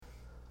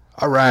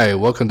All right,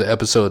 welcome to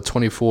episode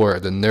 24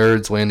 of the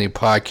Nerds Landing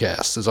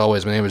Podcast. As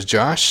always, my name is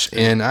Josh,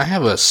 and I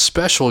have a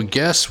special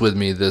guest with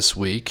me this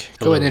week.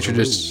 Go ahead and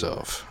introduce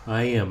yourself.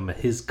 I am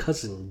his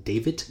cousin,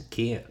 David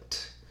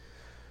Gant.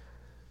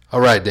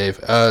 All right, Dave.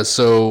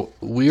 So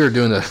we are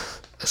doing a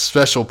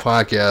special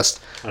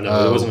podcast. I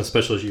know, it wasn't as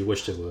special as you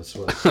wished it was.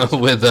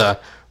 With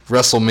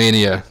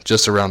WrestleMania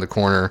just around the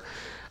corner.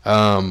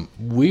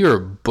 We are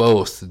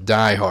both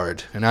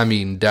diehard, and I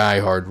mean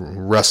diehard,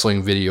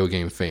 wrestling video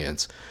game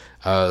fans.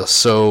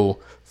 So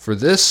for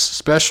this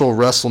special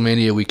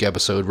WrestleMania week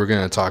episode, we're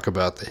going to talk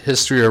about the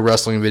history of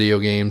wrestling video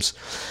games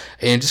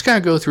and just kind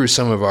of go through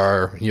some of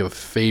our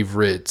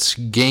favorite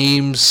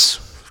games,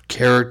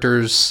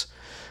 characters,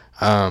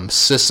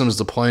 systems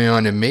to play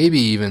on, and maybe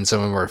even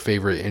some of our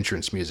favorite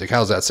entrance music.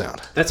 How's that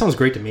sound? That sounds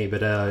great to me,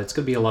 but it's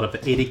going to be a lot of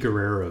Eddie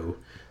Guerrero.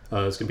 It's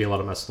going to be a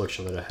lot of my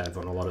selection that I have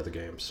on a lot of the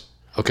games.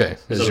 Okay.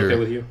 Is that okay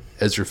with you?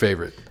 As your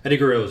favorite. Eddie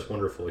Guerrero is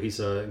wonderful. He's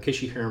in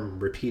case you hear him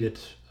repeat it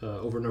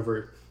over and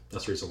over,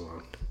 that's the reason why.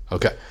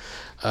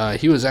 Okay.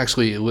 He was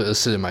actually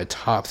listed in my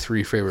top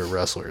 3 favorite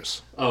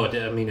wrestlers. Oh,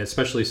 I mean,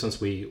 especially since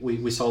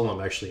we saw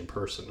him actually in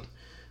person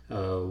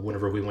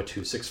whenever we went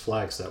to Six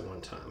Flags that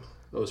one time.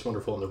 It was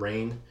wonderful in the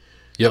rain.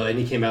 Yep. And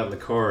he came out in the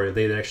car.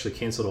 They actually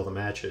canceled all the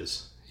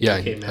matches. Yeah.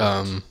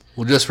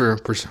 Well, just for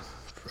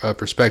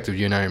perspective,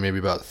 you and I are maybe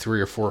about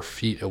 3 or 4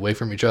 feet away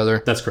from each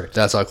other. That's correct.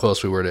 That's how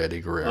close we were to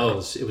Eddie Guerrero. Oh,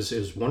 it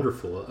was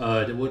wonderful.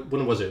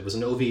 When was it? It was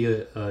an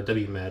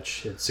OVW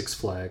match at Six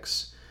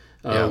Flags.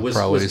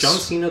 Was John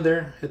Cena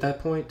there at that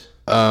point?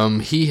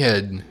 He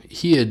had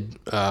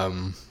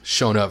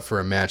shown up for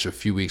a match a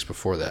few weeks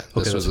before that.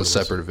 This was a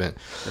separate event.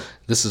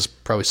 This is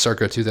probably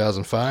circa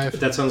 2005.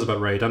 That sounds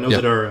about right. I know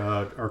that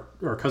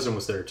our cousin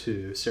was there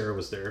too. Sarah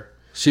was there.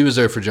 She was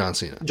there for John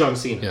Cena. John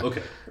Cena. Yeah.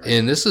 Okay. Right.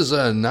 And this is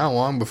not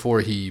long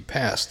before he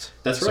passed.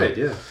 That's right.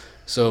 Yeah.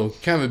 So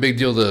kind of a big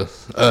deal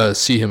to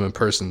see him in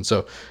person.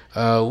 So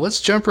let's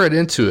jump right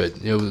into it.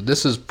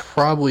 This is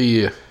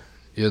probably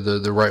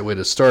the right way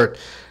to start.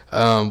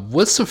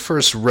 What's the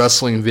first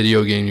wrestling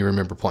video game you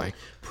remember playing?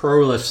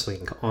 Pro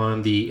Wrestling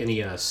on the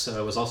NES.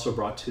 It was also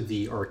brought to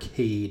the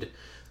arcade.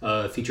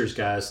 Features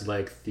guys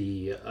like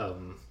the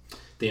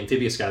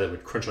amphibious guy that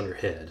would crunch on your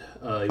head.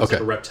 He was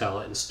like a reptile,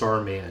 and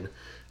Starman.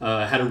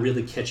 Had a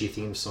really catchy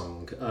theme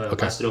song.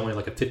 Lasted only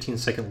like a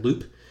 15-second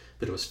loop,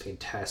 but it was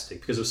fantastic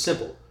because it was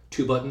simple.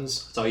 2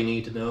 buttons, that's all you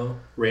need to know.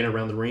 Ran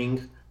around the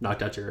ring,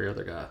 knocked out your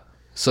other guy.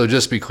 So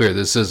just to be clear,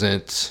 this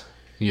isn't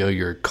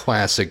your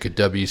classic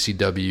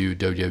WCW,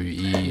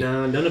 WWE.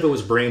 No, none of it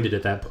was branded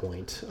at that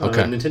point.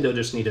 Nintendo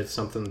just needed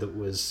something that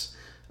was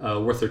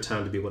worth their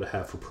time to be able to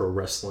have for pro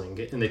wrestling.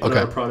 And they put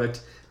out a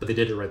product, but they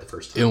did it right the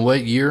first time. In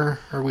what year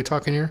are we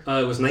talking here?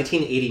 It was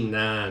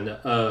 1989.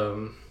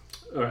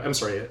 I'm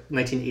sorry,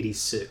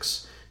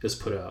 1986 it was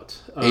put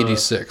out.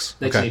 86.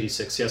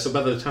 1986, yeah. So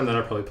by the time that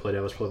I probably played,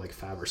 I was probably like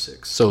 5 or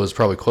 6. So it was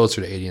probably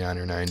closer to 89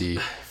 or 90.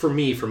 For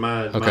me, from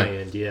my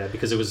end, yeah.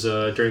 Because it was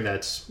during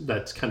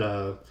that kind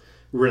of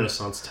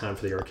Renaissance time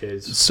for the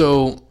arcades.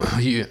 So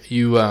you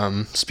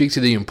speak to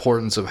the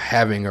importance of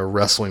having a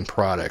wrestling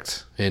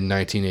product in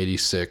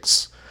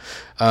 1986.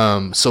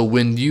 So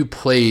when you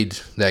played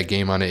that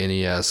game on the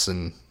NES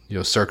and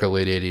circa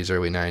late 80s,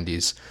 early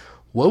 90s,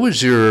 what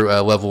was your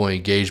level of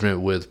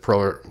engagement with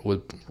pro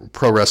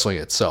wrestling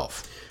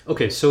itself?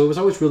 Okay, so it was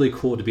always really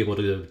cool to be able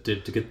to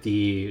get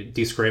the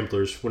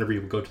descramblers whenever you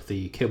would go to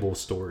the cable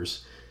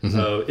stores.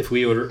 Mm-hmm. If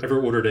we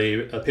ever ordered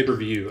a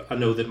pay-per-view, I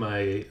know that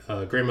my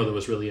grandmother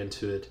was really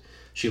into it.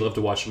 She loved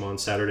to watch them on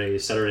Saturday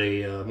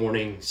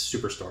morning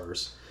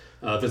Superstars.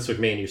 Vince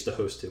McMahon used to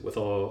host it with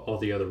all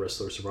the other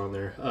wrestlers who were on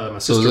there. My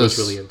sister was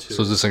really into it.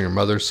 So is this on your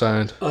mother's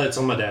side? It's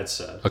on my dad's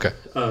side. Okay.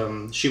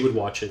 She would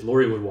watch it.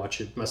 Lori would watch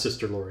it. My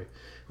sister Lori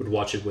would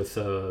watch it with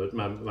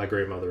my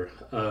grandmother.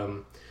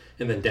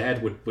 And then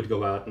Dad would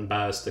go out and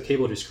buy us the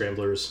cable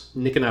descramblers.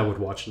 Nick and I would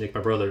watch. Nick,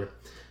 my brother.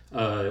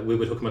 We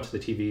would hook them up to the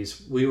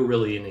TVs. We were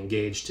really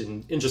engaged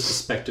in just the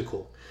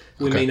spectacle.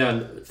 We may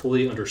not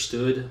fully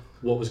understood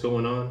what was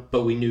going on,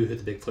 but we knew who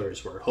the big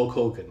players were. Hulk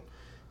Hogan,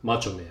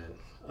 Macho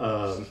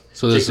Man.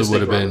 So this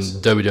would have been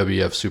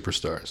WWF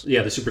Superstars.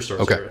 Yeah, the Superstars.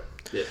 Okay. Era.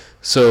 Yeah.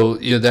 So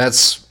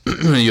that's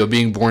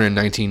being born in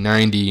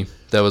 1990.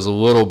 That was a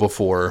little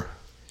before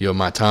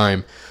my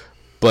time,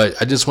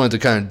 but I just wanted to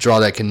kind of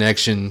draw that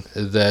connection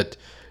that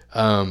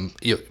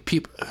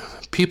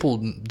people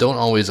don't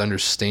always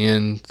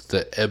understand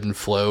the ebb and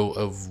flow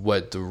of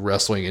what the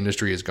wrestling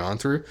industry has gone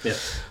through. Yeah.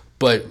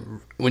 But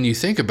when you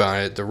think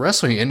about it, the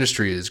wrestling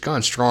industry has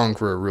gone strong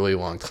for a really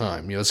long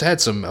time. It's had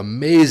some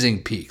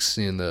amazing peaks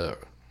in the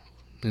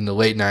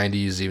late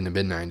 90s, even the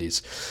mid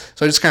 90s.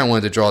 So I just kind of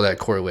wanted to draw that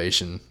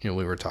correlation. We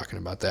were talking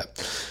about that.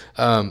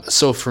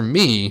 So for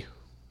me,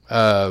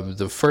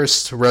 the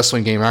first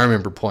wrestling game I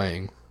remember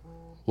playing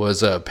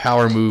was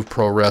Power Move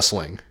Pro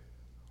Wrestling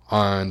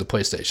on the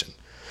PlayStation.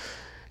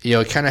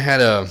 It kind of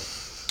had a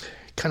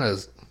kind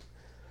of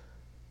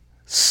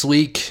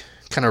sleek,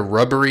 kind of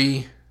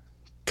rubbery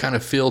kind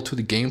of feel to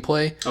the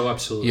gameplay. Oh,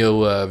 absolutely.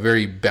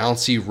 Very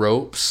bouncy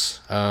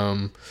ropes.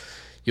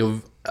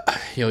 You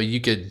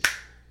could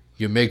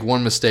you make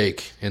one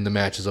mistake and the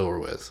match is over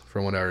with,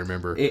 from what I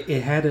remember.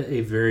 It had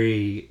a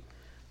very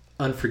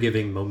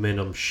unforgiving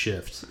momentum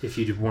shift if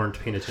you weren't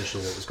paying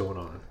attention to what was going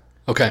on.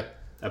 Okay.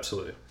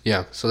 Absolutely.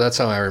 Yeah, so that's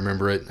how I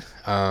remember it.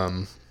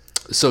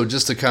 So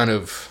just to kind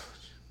of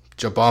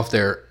jump off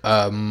there,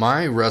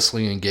 my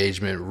wrestling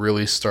engagement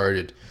really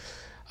started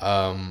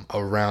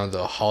around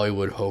the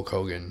Hollywood Hulk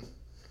Hogan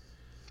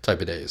type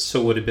of days.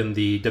 So it would have been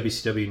the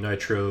WCW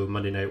Nitro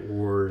Monday Night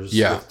Wars.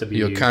 Yeah, with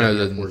WWF kind of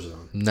the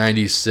Warzone.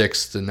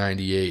 96 to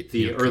 98.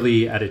 The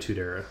early Attitude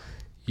Era.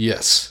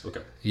 Yes.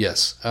 Okay.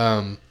 Yes.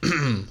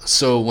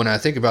 So when I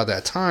think about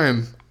that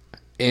time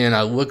and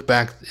I look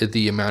back at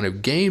the amount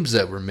of games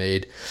that were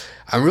made,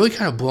 I'm really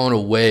kind of blown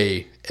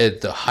away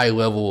at the high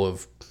level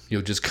of,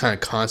 just kind of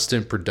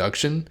constant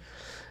production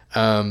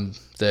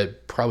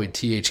that probably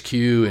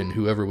THQ and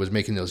whoever was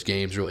making those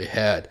games really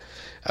had.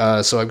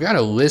 So I've got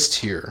a list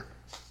here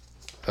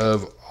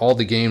of all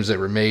the games that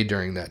were made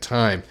during that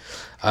time.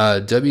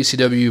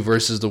 WCW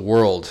versus the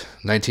World,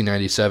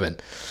 1997.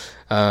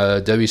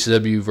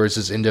 WCW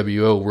versus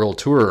NWO World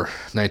Tour,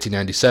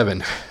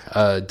 1997.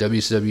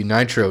 WCW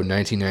Nitro,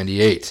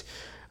 1998.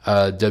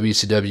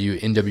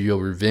 WCW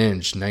NWO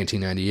Revenge,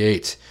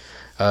 1998.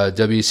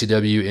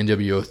 WCW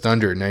NWO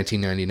Thunder,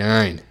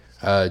 1999.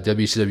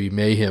 WCW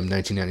Mayhem,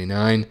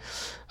 1999.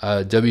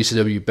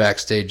 WCW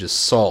Backstage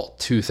Assault,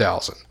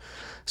 2000.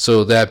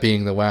 So that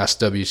being the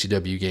last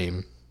WCW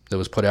game that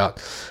was put out.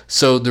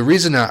 So the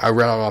reason I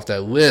rattled off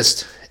that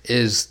list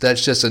is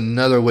that's just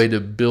another way to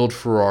build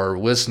for our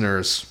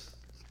listeners,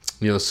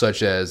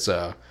 such as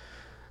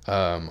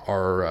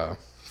our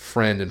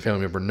friend and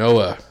family member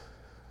Noah,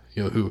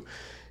 who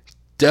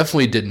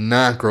definitely did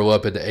not grow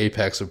up at the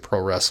apex of pro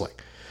wrestling.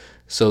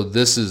 So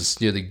this is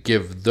to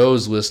give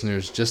those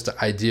listeners just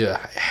the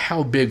idea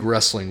how big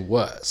wrestling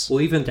was.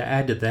 Well, even to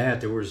add to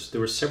that, there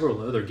were several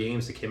other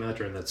games that came out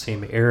during that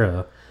same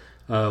era.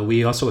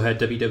 We also had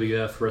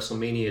WWF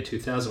WrestleMania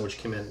 2000, which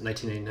came out in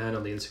 1989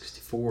 on the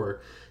N64.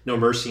 No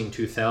Mercy in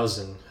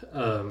 2000.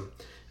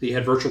 You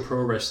had Virtual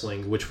Pro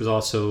Wrestling, which was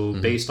also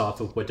based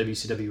off of what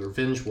WCW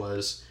Revenge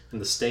was in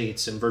the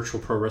States, and Virtual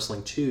Pro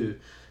Wrestling 2,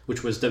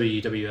 which was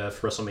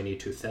WWF WrestleMania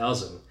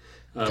 2000.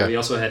 Okay. We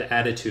also had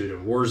Attitude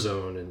and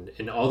Warzone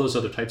and all those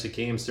other types of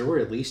games. There were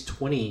at least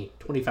 20,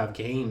 25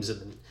 games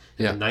in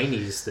the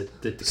 90s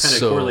that kind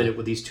of correlated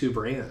with these two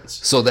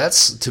brands. So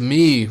that's, to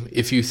me,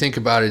 if you think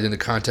about it in the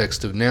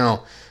context of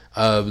now,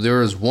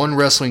 there is one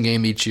wrestling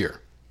game each year.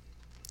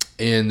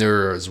 And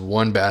there is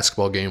one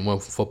basketball game, one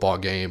football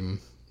game,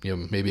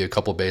 maybe a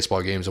couple of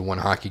baseball games and one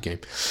hockey game.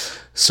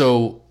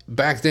 So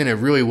back then it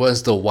really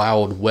was the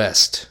Wild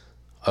West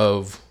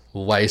of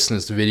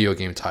licensed video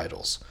game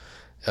titles.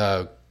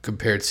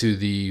 Compared to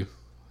the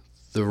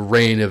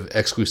reign of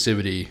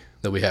exclusivity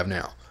that we have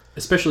now.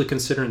 Especially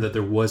considering that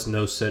there was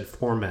no set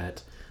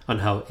format on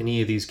how any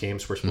of these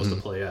games were supposed to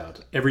play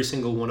out. Every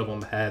single one of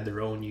them had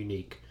their own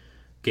unique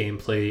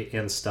gameplay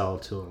and style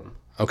to them.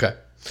 Okay.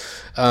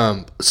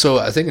 So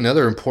I think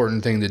another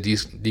important thing to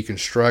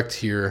deconstruct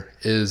here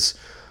is,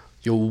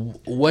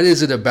 what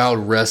is it about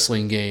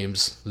wrestling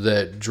games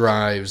that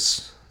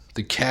drives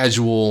the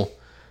casual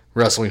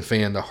wrestling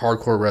fan, the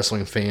hardcore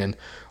wrestling fan,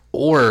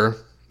 or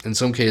in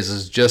some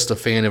cases, just a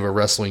fan of a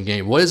wrestling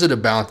game? What is it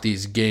about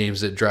these games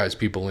that drives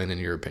people in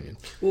your opinion?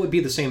 Well, it'd be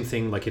the same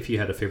thing like if you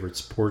had a favorite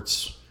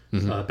sports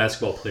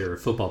basketball player, or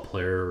football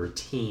player, or a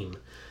team.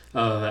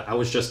 I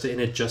was just in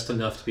it just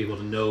enough to be able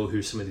to know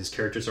who some of these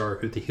characters are,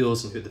 who the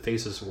heels and who the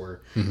faces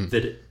were,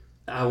 that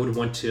I would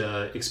want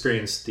to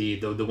experience the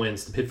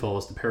wins, the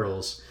pitfalls, the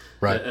perils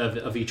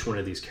of each one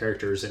of these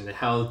characters and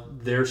how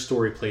their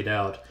story played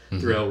out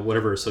throughout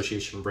whatever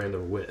association brand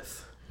they're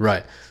with.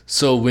 Right.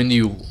 So when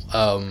you,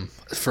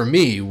 for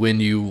me, when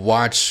you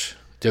watch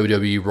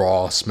WWE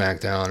Raw,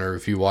 SmackDown, or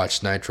if you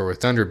watch Nitro or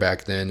Thunder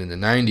back then in the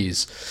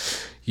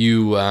 90s,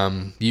 you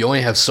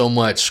only have so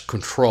much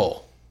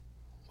control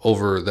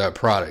over that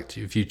product.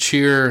 If you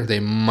cheer, they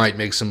might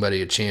make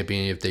somebody a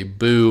champion. If they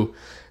boo,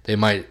 they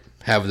might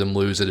have them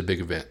lose at a big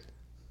event.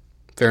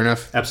 Fair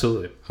enough?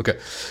 Absolutely. Okay.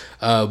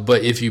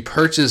 But if you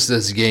purchase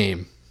this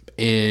game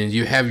and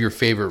you have your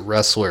favorite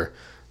wrestler,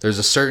 there's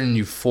a certain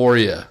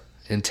euphoria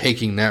in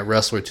taking that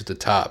wrestler to the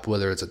top,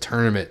 whether it's a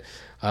tournament,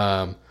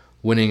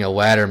 winning a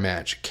ladder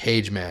match, a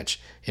cage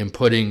match, and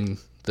putting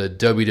the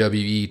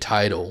WWE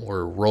title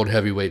or World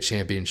Heavyweight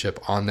Championship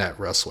on that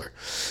wrestler.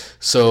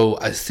 So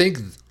I think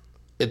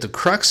at the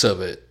crux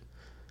of it,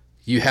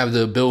 you have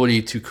the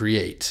ability to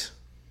create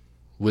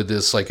with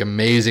this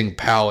amazing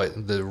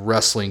palette that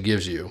wrestling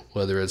gives you,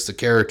 whether it's the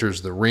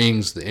characters, the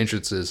rings, the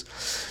entrances.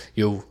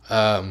 You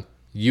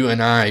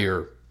and I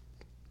are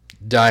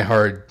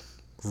diehard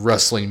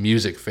wrestling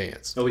music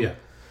fans. Oh yeah.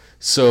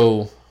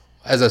 So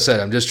as I said,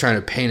 I'm just trying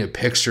to paint a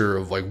picture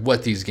of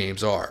what these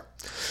games are.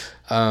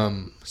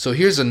 So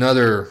here's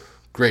another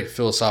great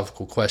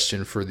philosophical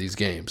question for these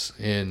games,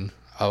 and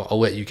I'll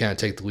let you kind of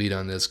take the lead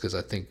on this because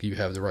I think you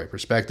have the right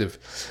perspective.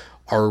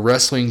 Are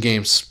wrestling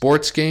games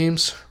sports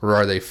games or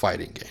are they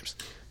fighting games?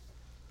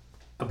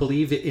 I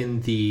believe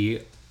in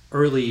the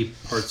early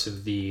parts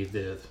of the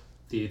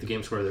the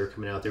games where they were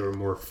coming out, they were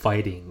more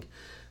fighting.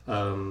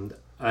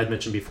 I'd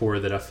mentioned before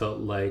that I felt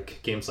like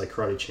games like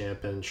Karate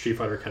Champ and Street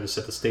Fighter kind of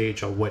set the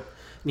stage on what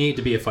needed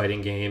to be a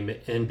fighting game,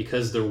 and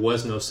because there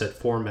was no set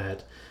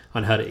format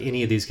on how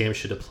any of these games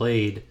should have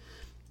played,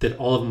 that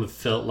all of them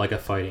felt like a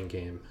fighting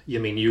game. I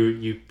mean,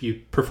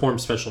 you perform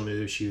special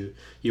moves, you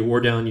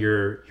wore down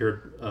your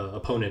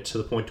opponent to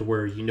the point to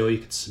where you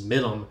could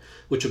submit them,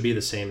 which would be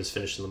the same as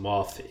finishing them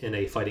off in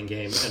a fighting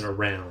game in a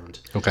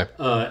round. Okay.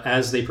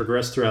 As they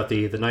progressed throughout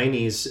the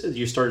 90s,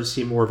 you started to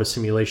see more of a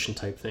simulation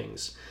type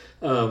things.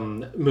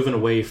 Moving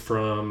away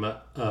from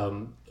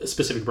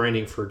specific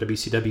branding for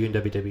WCW and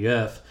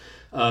WWF,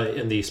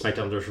 in the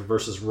SmackDown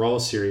versus Raw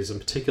series in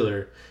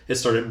particular, it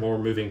started more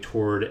moving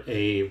toward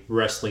a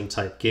wrestling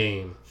type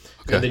game.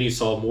 Okay. And then you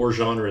saw more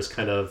genres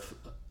kind of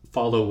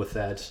follow with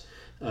that.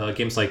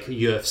 Games like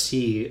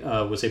UFC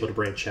was able to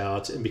branch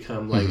out and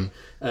become like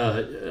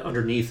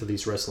underneath of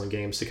these wrestling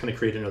games to kind of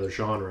create another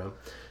genre.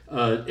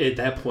 At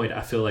that point,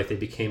 I feel like they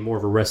became more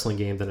of a wrestling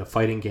game than a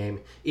fighting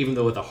game, even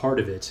though at the heart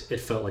of it, it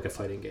felt like a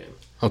fighting game.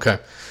 Okay.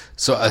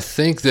 So I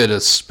think that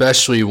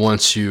especially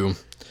once you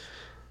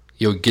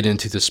get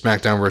into the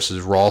SmackDown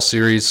versus Raw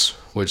series,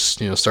 which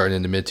started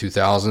in the mid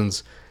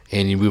 2000s,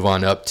 and you move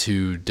on up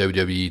to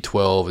WWE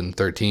 12 and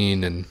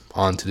 13 and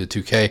on to the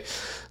 2K.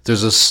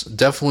 There's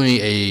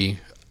definitely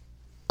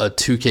a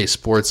 2K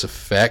Sports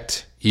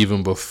effect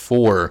even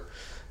before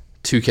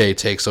 2K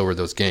takes over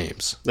those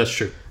games. That's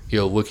true.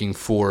 Looking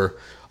for,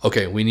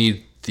 okay, we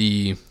need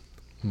the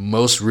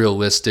most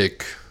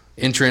realistic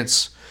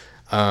entrance.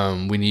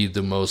 We need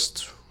the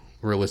most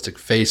realistic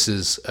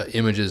faces,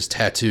 images,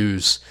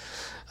 tattoos,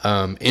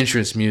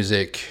 entrance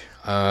music,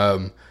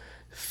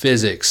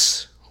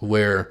 physics,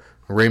 where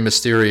Rey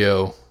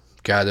Mysterio,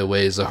 guy that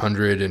weighs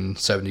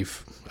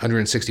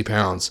 160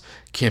 pounds,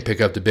 can't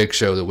pick up the Big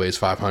Show that weighs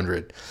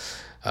 500.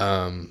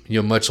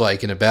 Much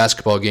like in a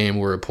basketball game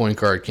where a point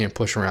guard can't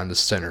push around the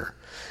center.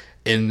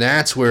 And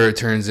that's where it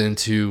turns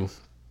into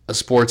a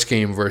sports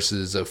game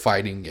versus a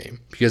fighting game.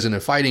 Because in a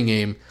fighting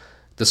game,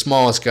 the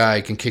smallest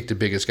guy can kick the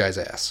biggest guy's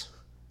ass.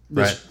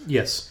 Right?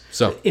 Yes.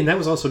 So, and that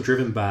was also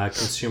driven by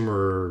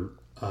consumer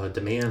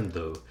demand,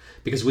 though,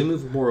 because we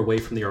moved more away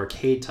from the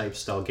arcade type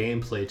style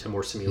gameplay to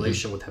more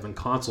simulation with having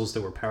consoles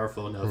that were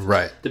powerful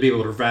enough to be able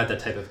to provide that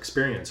type of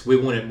experience. We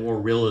wanted more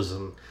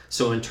realism,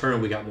 so in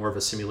turn we got more of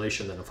a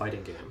simulation than a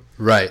fighting game.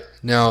 Right.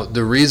 Now,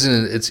 the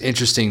reason it's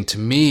interesting to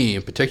me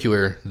in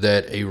particular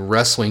that a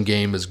wrestling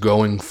game is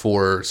going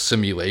for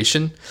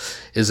simulation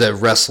is that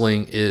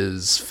wrestling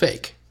is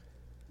fake.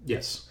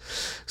 Yes.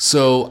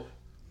 So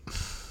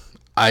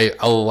I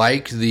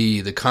like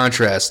the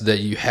contrast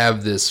that you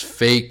have this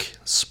fake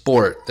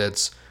sport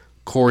that's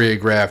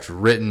choreographed,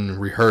 written,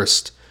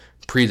 rehearsed,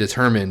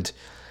 predetermined,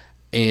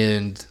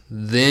 and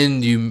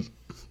then you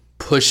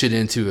push it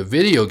into a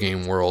video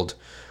game world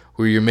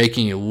where you're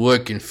making it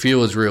look and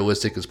feel as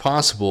realistic as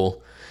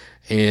possible,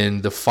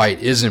 and the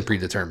fight isn't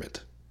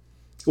predetermined.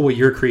 Well,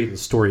 you're creating the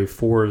story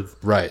for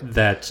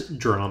that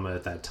drama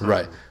at that time.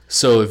 Right.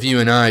 So if you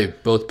and I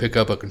both pick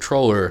up a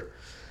controller,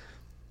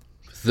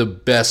 the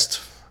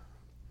best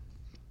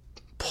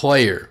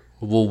player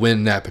will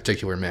win that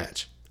particular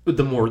match.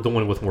 The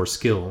one with more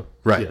skill.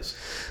 Right. Yes.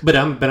 But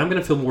I'm going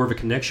to feel more of a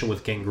connection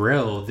with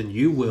Gangrel than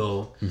you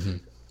will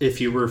if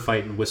you were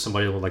fighting with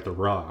somebody like The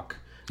Rock.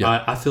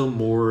 Yeah. I feel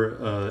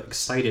more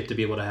excited to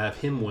be able to have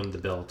him win the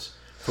belt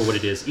for what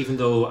it is, even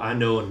though I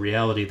know in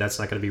reality that's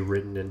not going to be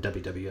written in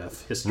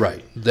WWF history.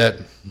 Right.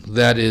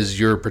 That is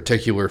your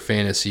particular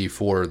fantasy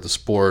for the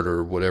sport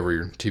or whatever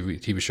your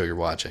TV show you're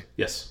watching.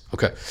 Yes.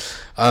 Okay.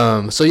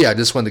 So yeah, I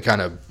just wanted to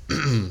kind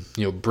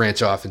of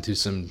branch off into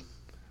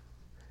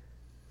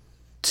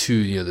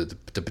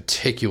the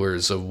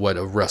particulars of what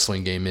a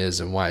wrestling game is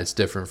and why it's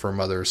different from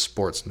other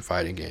sports and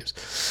fighting games.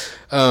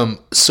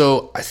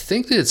 So I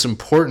think that it's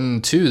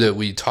important too that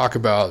we talk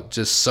about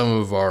just some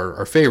of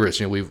our favorites.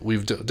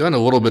 We've done a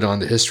little bit on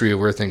the history of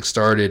where things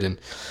started, and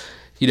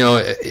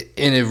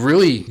and it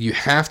really, you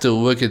have to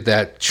look at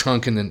that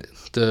chunk in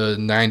the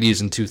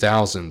 90s and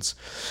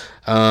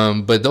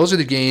 2000s. But those are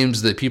the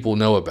games that people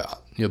know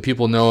about.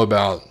 People know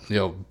about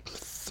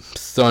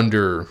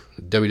Thunder,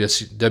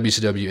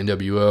 WCW,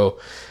 NWO.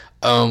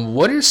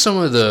 What are some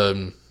of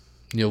the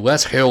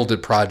less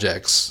heralded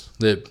projects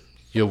that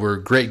were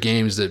great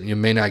games that you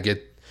may not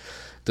get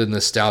the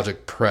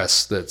nostalgic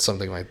press that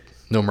something like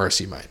No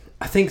Mercy might?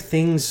 I think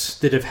things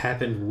that have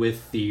happened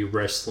with the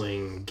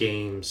wrestling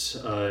games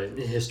in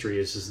history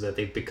is that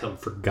they've become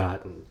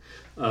forgotten.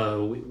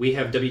 We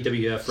have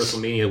WWF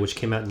WrestleMania, which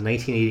came out in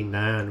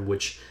 1989,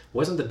 which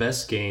wasn't the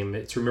best game.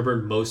 It's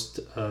remembered most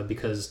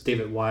because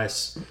David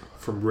Weiss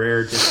from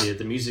Rare did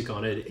the music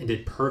on it and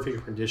did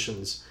perfect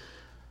renditions,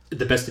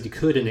 the best that he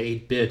could in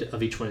 8-bit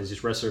of each one of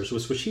these wrestlers,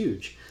 which was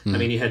huge. I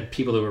mean, you had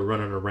people that were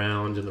running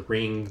around in the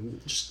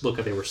ring, just look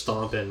like they were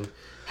stomping,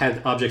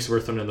 had objects that were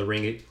thrown in the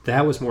ring.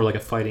 That was more like a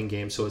fighting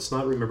game, so it's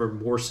not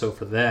remembered more so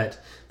for that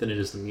than it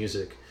is the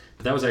music.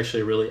 But that was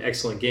actually a really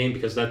excellent game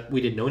because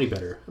we didn't know any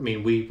better. I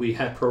mean, we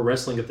had pro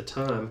wrestling at the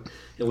time,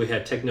 and we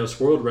had Technos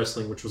World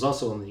Wrestling, which was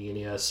also on the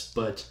NES,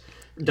 but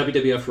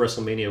WWF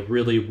WrestleMania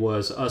really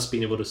was us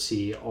being able to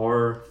see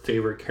our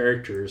favorite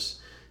characters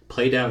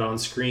played out on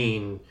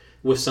screen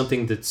with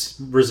something that's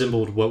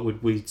resembled what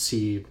would we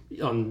see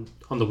on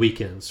the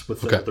weekends with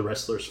the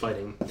wrestlers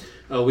fighting.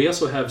 We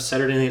also have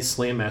Saturday Night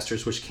Slam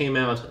Masters, which came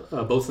out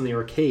both in the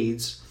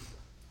arcades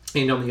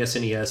and on the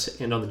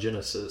SNES and on the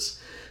Genesis.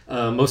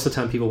 Most of the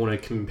time, people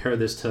want to compare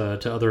this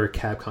to other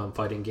Capcom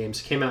fighting games.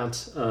 It came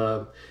out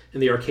in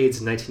the arcades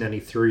in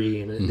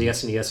 1993 and in the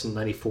SNES in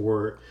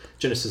 94,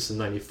 Genesis in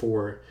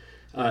 94.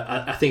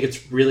 I think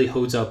it really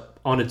holds up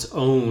on its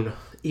own,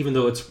 even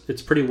though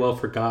it's pretty well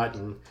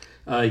forgotten.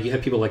 You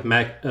have people like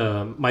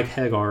Mike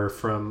Hagar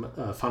from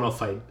Final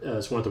Fight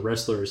as one of the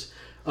wrestlers.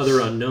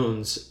 Other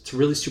unknowns. It's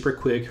really super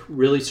quick,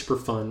 really super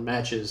fun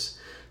matches.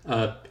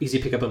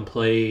 Easy pick up and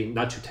play,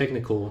 not too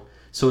technical.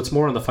 So it's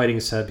more on the fighting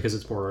side because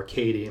it's more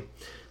arcadey.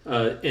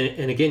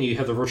 And again, you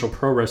have the virtual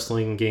pro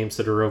wrestling games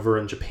that are over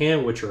in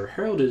Japan, which are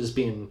heralded as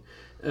being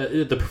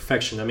the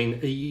perfection. I mean,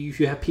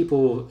 you have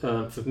people,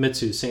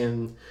 Famitsu,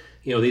 saying,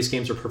 these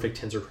games are perfect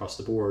 10s across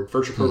the board.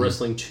 Virtual Pro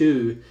Wrestling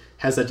 2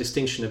 has that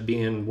distinction of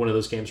being one of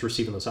those games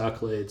receiving those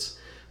accolades.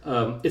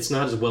 It's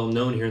not as well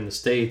known here in the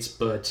States,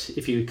 but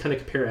if you kind of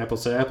compare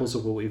apples to apples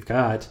of what we've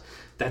got,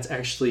 that's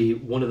actually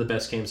one of the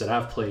best games that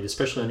I've played,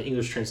 especially on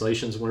English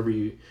translations. Whenever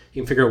you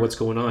can figure out what's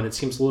going on, it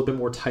seems a little bit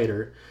more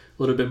tighter,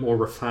 a little bit more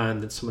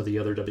refined than some of the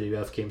other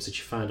WWF games that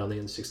you find on the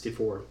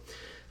N64.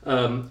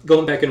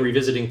 Going back and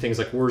revisiting things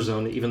like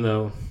Warzone, even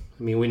though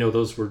we know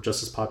those were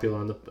just as popular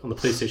on the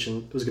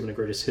PlayStation, it was given a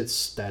greatest hits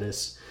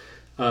status.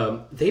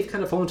 They've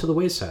kind of fallen to the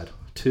wayside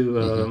to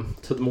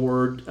the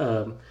more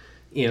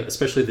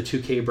especially the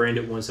 2K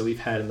branded ones that we've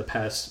had in the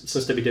past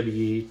since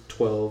WWE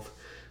 12.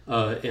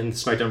 And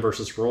SmackDown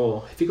versus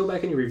Raw. If you go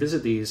back and you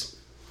revisit these,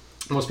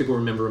 most people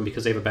remember them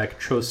because they have a back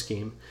control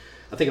scheme.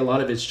 I think a lot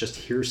of it's just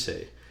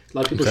hearsay. A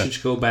lot of people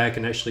should go back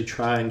and actually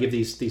try and give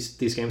these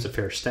games a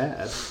fair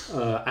stab.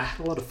 I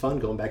had a lot of fun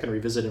going back and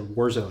revisiting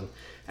Warzone,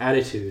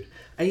 Attitude.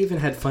 I even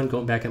had fun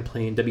going back and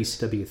playing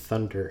WCW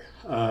Thunder.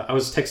 I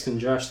was texting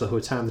Josh the whole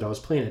time that I was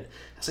playing it.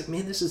 I was like,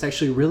 man, this is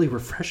actually really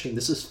refreshing.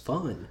 This is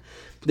fun.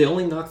 The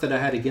only knock that I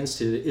had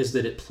against it is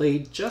that it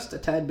played just a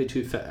tad bit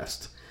too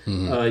fast.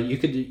 You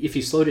could, if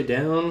you slowed it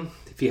down,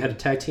 if you had a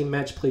tag team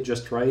match, play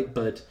just right,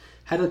 but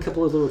had a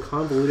couple of little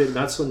convoluted,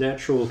 not so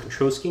natural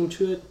control scheme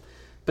to it,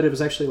 but it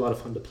was actually a lot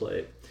of fun to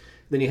play.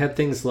 Then you had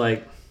things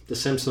like The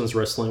Simpsons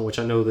wrestling, which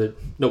I know that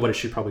nobody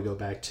should probably go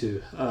back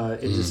to.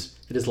 It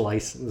is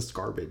licensed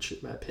garbage, in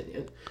my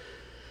opinion.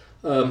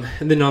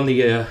 And then on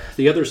the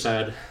other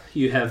side,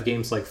 you have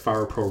games like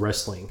Fire Pro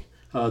Wrestling.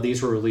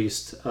 These were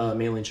released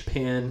mainly in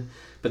Japan,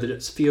 but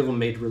there's a few of them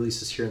made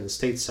releases here in the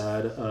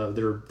stateside.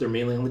 They're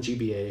mainly on the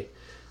GBA.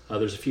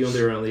 There's a few on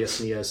there on the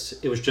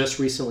SNES. It was just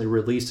recently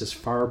released as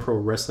Fire Pro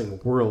Wrestling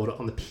World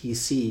on the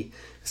PC.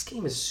 This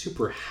game is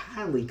super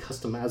highly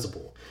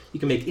customizable. You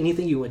can make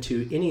anything you want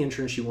to, any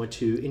entrance you want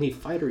to, any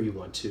fighter you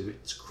want to.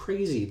 It's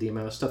crazy the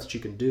amount of stuff that you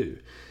can do.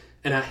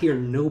 And I hear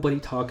nobody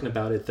talking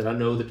about it that I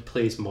know that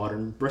plays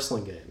modern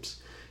wrestling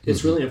games.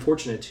 It's really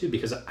unfortunate too,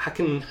 because I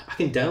can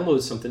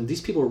download something.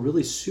 These people are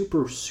really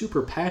super,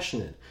 super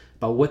passionate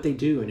about what they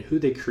do and who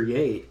they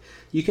create.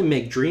 You can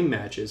make dream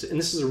matches, and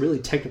this is a really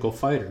technical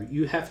fighter.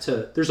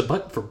 There's a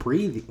button for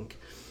breathing.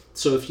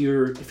 So if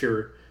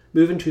you're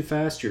moving too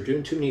fast, you're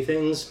doing too many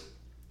things,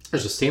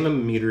 there's a stamina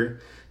meter,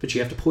 but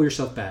you have to pull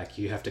yourself back.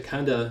 You have to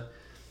kind of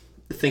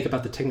think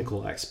about the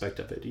technical aspect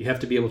of it. You have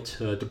to be able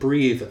to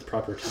breathe at the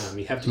proper time.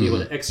 You have to be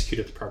able to execute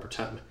at the proper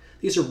time.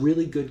 These are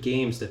really good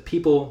games that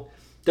people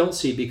don't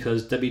see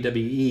because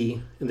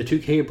WWE and the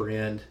 2K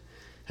brand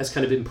has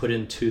kind of been put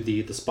into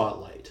the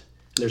spotlight.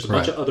 There's a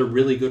bunch of other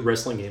really good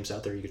wrestling games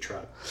out there you could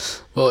try.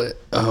 Well,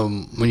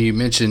 when you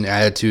mentioned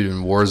Attitude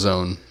and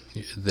Warzone,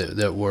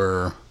 that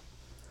were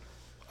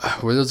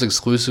those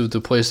exclusive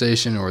to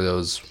PlayStation or were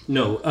those?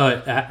 No,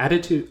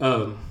 Attitude.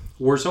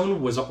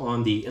 Warzone was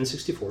on the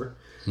N64.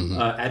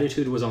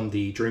 Attitude was on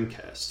the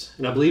Dreamcast,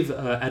 and I believe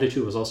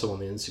Attitude was also on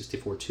the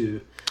N64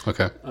 too.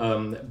 Okay.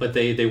 But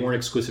they weren't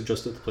exclusive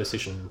just to the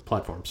PlayStation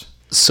platforms.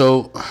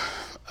 So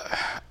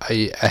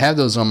I have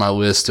those on my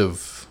list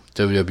of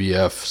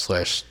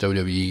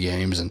WWF/WWE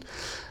games, and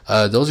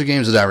those are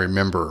games that I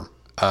remember.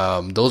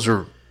 Those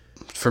are,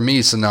 for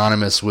me,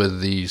 synonymous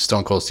with the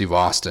Stone Cold Steve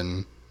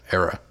Austin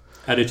era.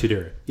 Attitude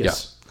era,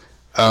 yes.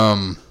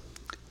 Yeah.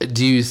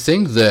 Do you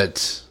think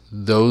that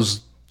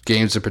those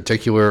games in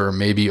particular are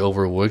maybe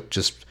overlooked?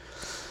 Just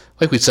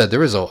like we said, there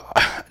was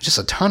just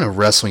a ton of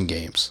wrestling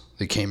games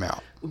that came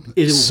out.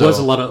 It was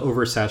a lot of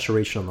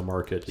oversaturation on the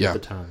market at the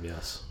time,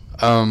 yes.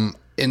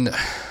 And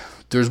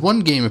there's one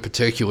game in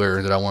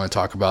particular that I want to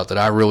talk about that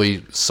I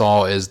really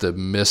saw as the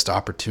missed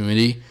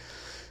opportunity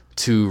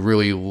to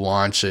really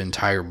launch an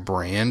entire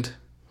brand,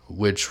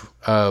 which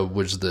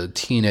was the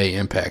TNA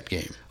Impact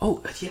game.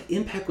 Oh, yeah,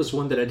 Impact was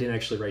one that I didn't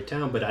actually write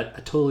down, but I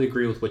totally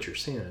agree with what you're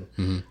saying.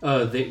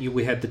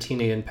 We had the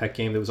TNA Impact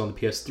game that was on the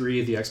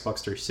PS3, the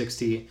Xbox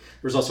 360. There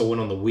was also one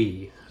on the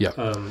Wii. Yeah.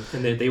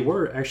 And they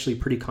were actually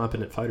pretty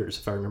competent fighters,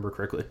 if I remember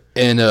correctly.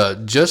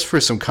 And just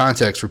for some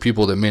context for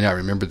people that may not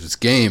remember this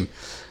game,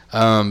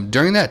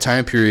 During that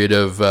time period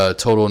of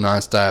total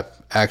nonstop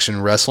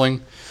action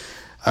wrestling,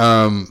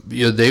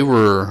 they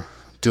were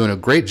doing a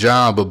great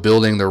job of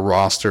building their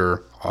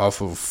roster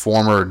off of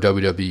former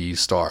WWE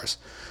stars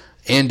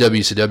and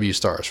WCW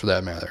stars, for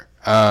that matter.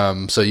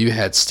 So you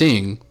had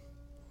Sting,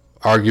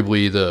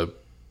 arguably the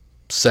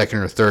second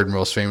or third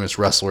most famous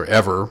wrestler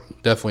ever,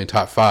 definitely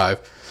top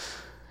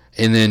 5.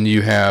 And then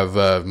you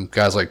have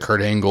guys like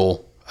Kurt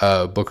Angle,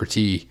 Booker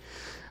T.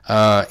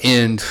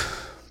 And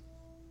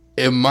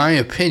in my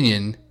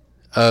opinion,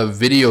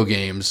 video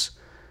games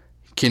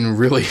can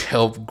really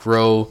help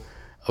grow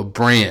a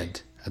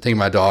brand. I think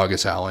my dog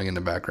is howling in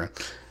the background.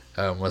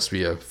 Must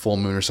be a full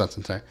moon or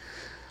something today.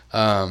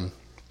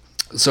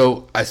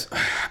 So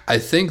I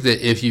think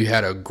that if you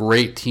had a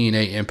great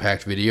TNA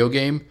Impact video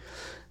game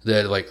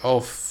that like,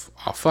 oh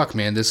fuck,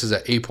 man, this is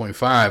a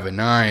 8.5, a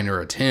 9, or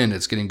a 10,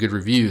 it's getting good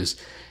reviews,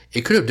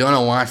 it could have done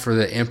a lot for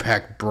the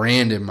Impact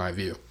brand in my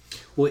view.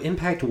 Well,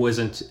 Impact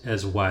wasn't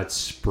as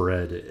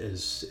widespread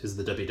as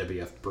the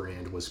WWF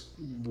brand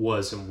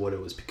was and what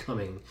it was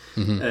becoming.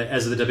 Mm-hmm.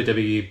 As the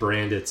WWE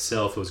brand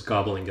itself was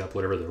gobbling up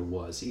whatever there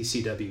was.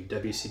 ECW,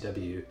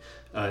 WCW,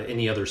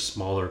 any other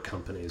smaller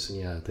companies. And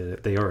yeah,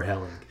 they are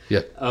howling.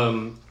 Yeah.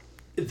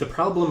 The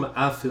problem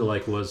I feel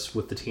like was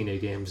with the TNA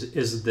games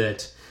is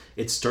that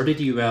it started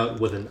you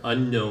out with an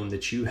unknown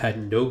that you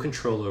had no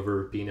control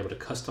over, being able to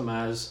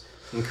customize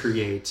and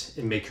create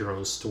and make your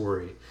own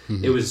story.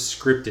 Mm-hmm. It was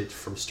scripted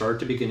from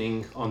start to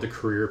beginning on the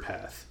career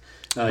path.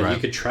 Right.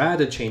 You could try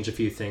to change a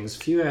few things, a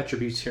few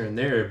attributes here and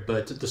there,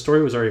 but the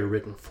story was already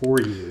written for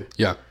you.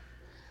 Yeah.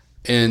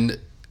 And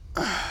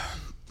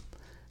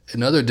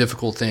another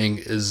difficult thing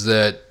is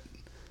that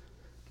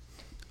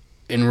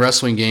in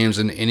wrestling games,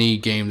 and any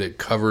game that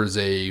covers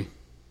a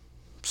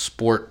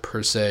sport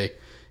per se,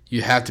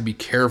 you have to be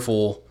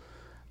careful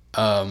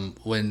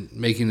when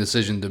making the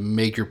decision to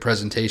make your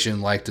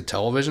presentation like the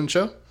television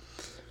show.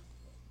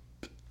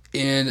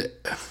 And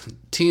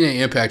TNA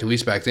Impact, at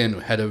least back then,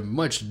 had a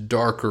much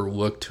darker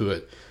look to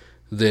it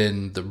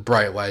than the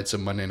bright lights of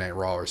Monday Night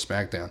Raw or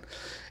SmackDown.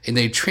 And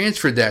they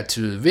transferred that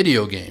to the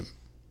video game,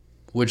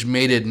 which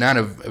made it not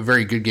a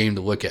very good game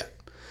to look at.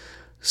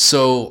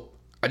 So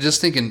I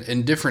just think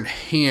in different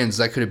hands,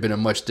 that could have been a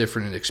much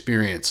different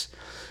experience.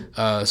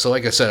 So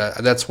like I said,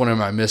 that's one of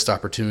my missed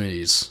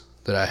opportunities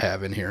that I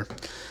have in here.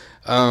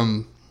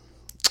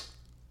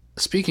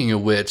 Speaking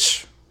of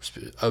which,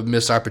 of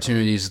missed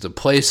opportunities to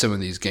play some of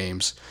these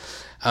games,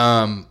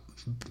 back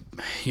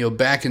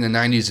in the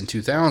 90s and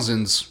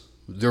 2000s,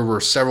 there were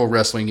several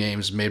wrestling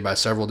games made by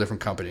several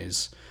different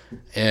companies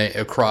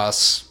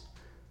across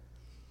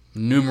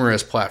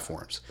numerous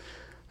platforms.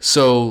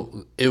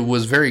 So it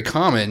was very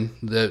common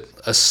that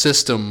a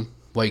system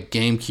like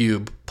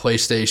GameCube,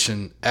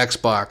 PlayStation,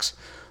 Xbox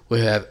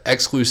would have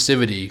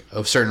exclusivity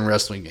of certain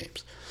wrestling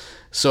games.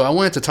 So I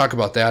wanted to talk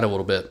about that a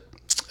little bit.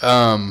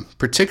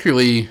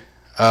 Particularly,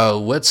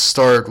 let's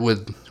start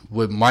with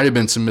what might have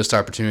been some missed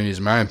opportunities,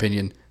 in my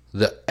opinion,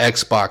 the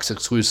Xbox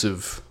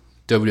exclusive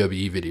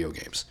WWE video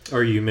games.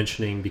 Are you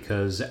mentioning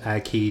because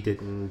Aki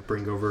didn't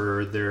bring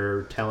over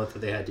their talent that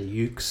they had to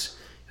Ukes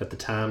at the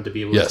time to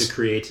be able to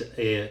create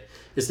a...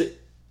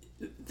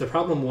 The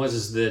problem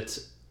is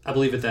that I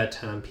believe at that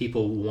time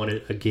people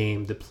wanted a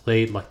game that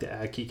played like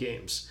the Aki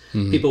games.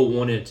 Mm-hmm. People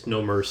wanted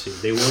No Mercy.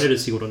 They wanted a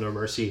sequel to No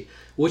Mercy,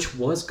 which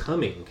was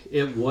coming.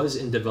 It was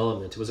in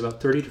development. It was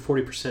about 30 to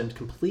 40%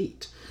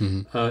 complete.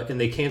 Mm-hmm. And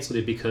they canceled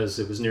it because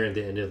it was nearing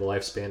the end of the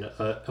lifespan.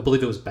 I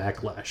believe it was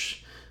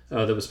Backlash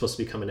that was supposed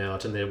to be coming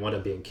out, and they wound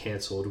up being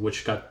canceled,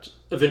 which got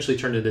eventually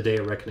turned into Day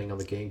of Reckoning on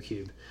the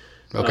GameCube.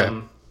 Okay.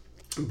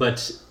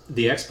 But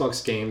the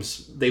Xbox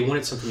games, they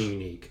wanted something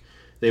unique.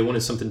 They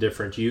wanted something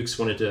different. Ukes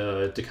wanted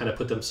to kind of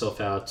put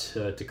themselves out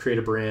to create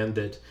a brand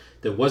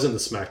that wasn't the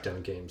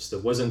SmackDown games,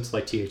 that wasn't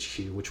like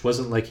THQ, which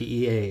wasn't like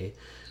EA.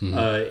 Mm-hmm.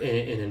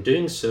 And in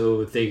doing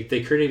so, they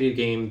created a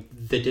game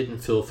that didn't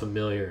feel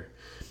familiar.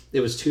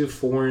 It was too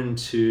foreign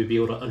to be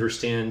able to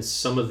understand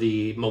some of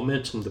the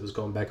momentum that was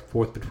going back and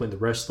forth between the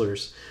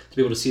wrestlers, to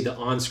be able to see the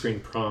on-screen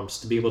prompts,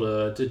 to be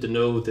able to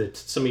know that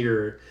some of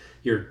your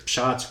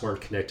shots weren't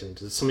connected,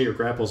 that some of your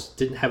grapples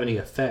didn't have any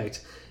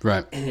effect.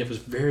 Right. And it was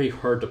very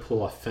hard to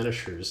pull off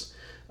finishers.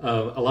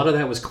 A lot of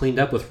that was cleaned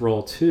up with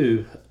Roll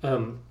 2,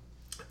 and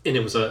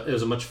it was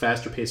a much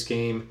faster paced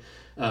game.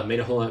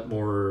 Made a whole lot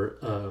more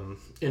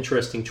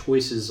interesting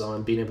choices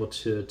on being able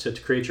to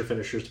create your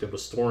finishers, to be able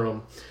to store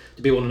them,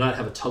 to be able to not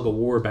have a tug of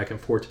war back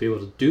and forth, to be able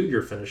to do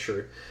your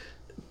finisher.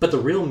 But the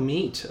real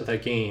meat of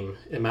that game,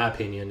 in my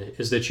opinion,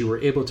 is that you were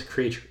able to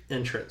create your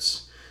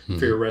entrance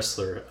for your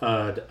wrestler.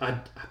 I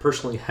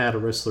personally had a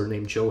wrestler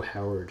named Joe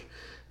Howard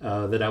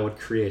that I would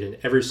create in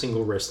every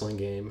single wrestling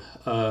game.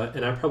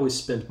 And I probably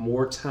spent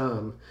more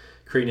time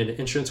creating an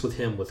entrance with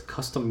him with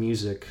custom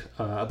music.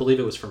 I believe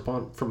it was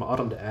from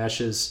Autumn to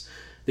Ashes,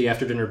 the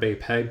After Dinner Bay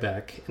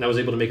Payback, and I was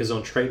able to make his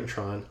own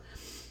Titantron.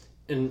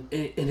 And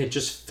it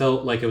just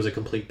felt like it was a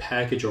complete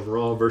package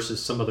overall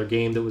versus some other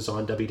game that was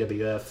on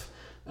WWF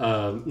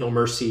No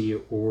Mercy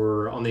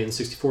or on the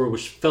N64,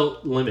 which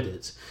felt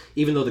limited.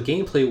 Even though the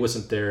gameplay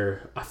wasn't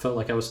there, I felt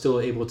like I was still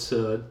able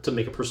to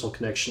make a personal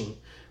connection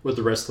with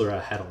the wrestler I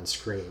had on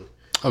screen.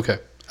 Okay.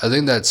 I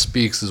think that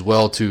speaks as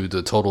well to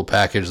the total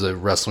package that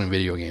wrestling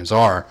video games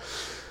are,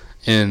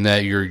 in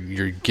that you're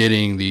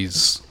getting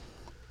these,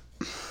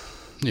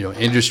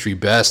 industry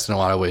best in a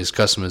lot of ways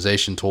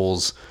customization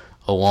tools,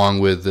 along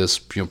with this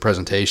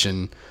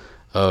presentation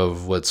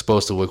of what's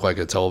supposed to look like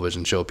a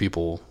television show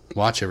people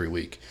watch every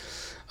week.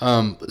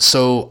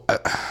 So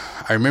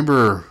I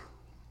remember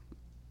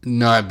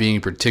not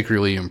being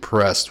particularly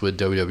impressed with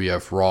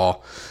WWF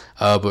Raw,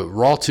 but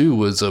Raw 2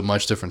 was a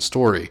much different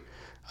story.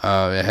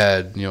 It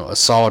had a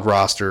solid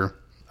roster,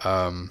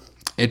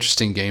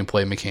 interesting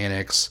gameplay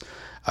mechanics,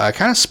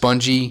 kind of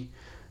spongy.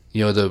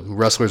 The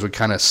wrestlers would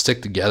kind of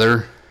stick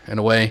together in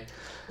a way,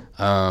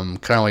 kind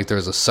of like there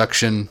was a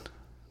suction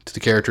to the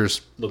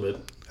characters. A little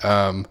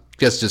bit.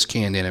 Guess just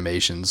canned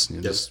animations,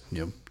 just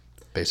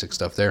basic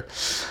stuff there.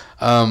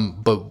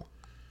 But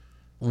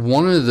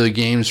one of the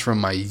games from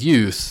my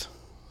youth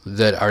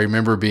that I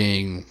remember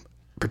being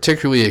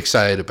particularly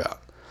excited about,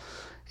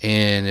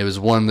 and it was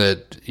one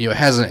that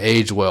hasn't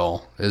aged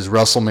well, is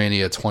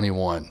WrestleMania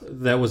 21.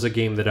 That was a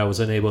game that I was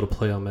unable to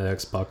play on my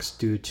Xbox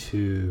due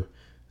to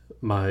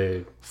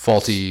my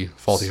faulty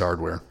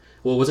hardware.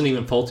 Well, it wasn't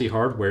even faulty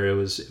hardware. It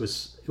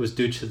was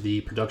due to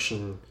the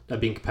production not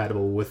being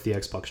compatible with the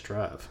Xbox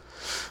Drive.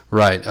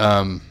 Right.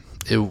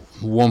 At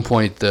one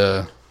point,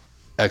 the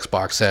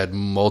Xbox had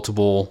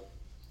multiple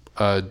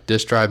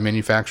disk drive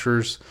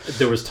manufacturers.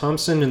 There was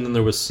Thomson, and then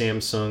there was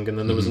Samsung, and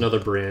then there was another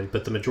brand,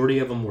 but the majority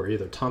of them were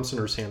either Thomson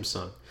or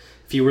Samsung.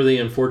 If you were the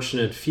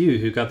unfortunate few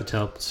who got the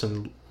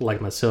Thomson, like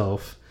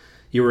myself,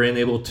 you were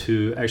unable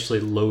to actually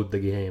load the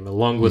game,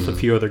 along with a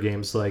few other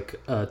games like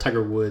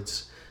Tiger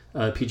Woods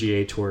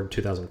PGA Tour in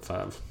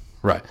 2005.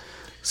 Right.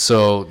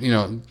 So,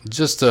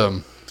 just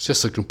a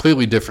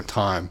completely different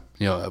time.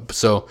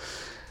 So,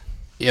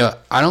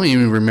 I don't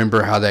even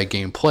remember how that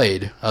game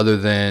played, other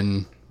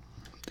than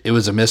it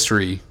was a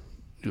mystery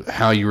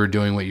how you were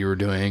doing what you were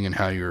doing and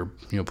how you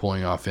were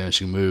pulling off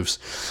finishing moves.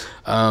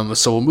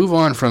 So we'll move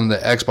on from the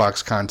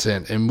Xbox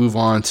content and move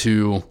on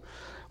to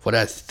what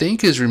I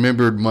think is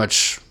remembered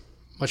much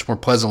more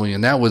pleasantly,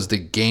 and that was the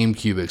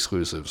GameCube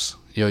exclusives.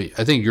 I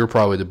think you're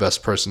probably the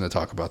best person to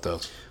talk about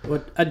those.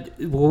 Well,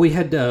 we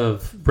had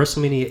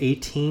WrestleMania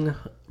 18,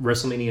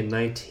 WrestleMania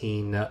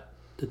 19,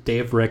 the Day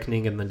of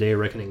Reckoning, and the Day of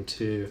Reckoning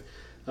 2.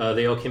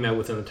 They all came out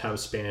within the time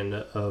span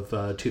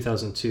of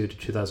 2002 to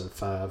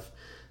 2005.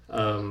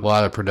 A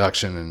lot of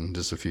production in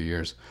just a few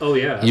years. Oh,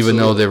 yeah. Absolutely. Even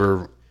though they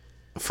were,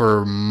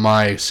 for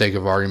my sake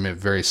of argument,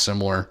 very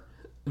similar.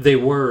 They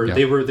were. Yeah.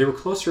 They were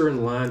closer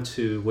in line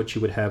to what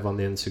you would have on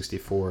the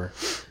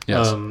N64.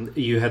 Yes.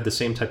 You had the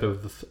same type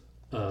of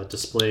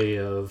display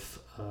of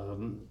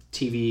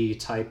TV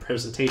type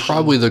presentation.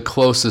 Probably the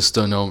closest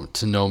to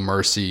No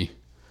Mercy.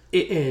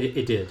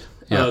 It did.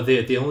 Yeah.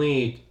 The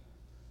only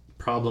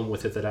problem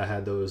with it that I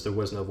had, though, is there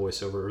was no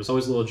voiceover. It was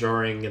always a little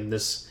jarring in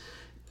this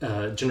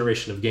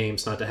generation of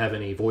games not to have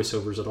any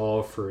voiceovers at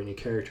all for any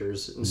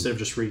characters, instead of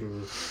just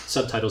reading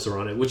subtitles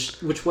around it,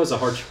 which was a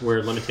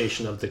hardware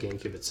limitation of the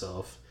GameCube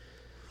itself.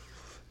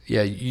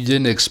 Yeah, you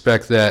didn't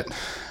expect that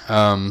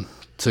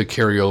to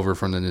carry over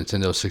from the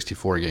Nintendo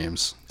 64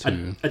 games. I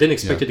didn't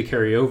expect it to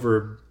carry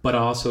over, but I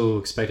also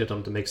expected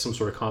them to make some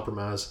sort of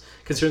compromise,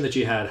 considering that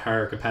you had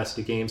higher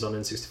capacity games on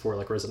N64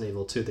 like Resident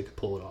Evil 2 that could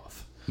pull it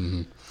off.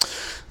 Mm-hmm.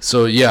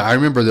 So yeah, I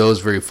remember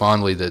those very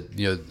fondly. That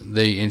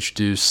they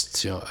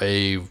introduced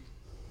a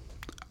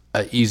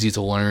easy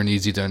to learn,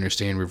 easy to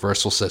understand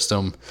reversal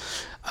system.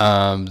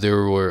 It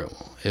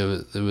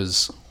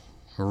was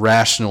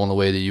rational in the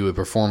way that you would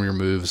perform your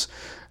moves.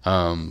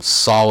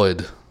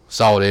 Solid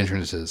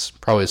entrances,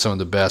 probably some of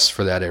the best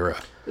for that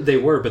era. They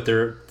were, but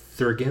they're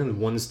again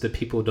ones that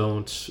people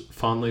don't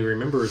fondly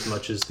remember as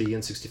much as the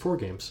N64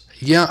 games.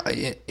 Yeah,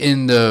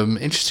 and the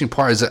interesting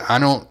part is that I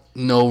don't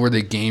know where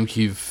the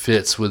GameCube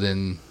fits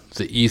within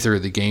the ether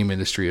of the game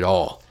industry at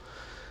all.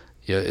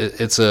 Yeah,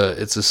 it's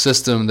a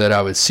system that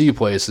I would see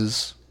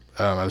places.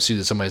 I would see it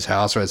at somebody's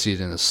house, or I'd see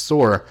it in a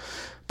store,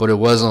 but it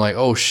wasn't like,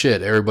 oh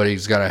shit,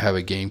 everybody's got to have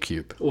a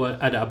GameCube. Well,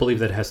 I believe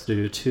that has to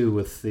do too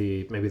with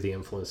maybe the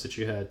influence that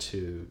you had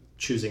to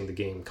choosing the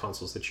game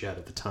consoles that you had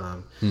at the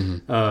time.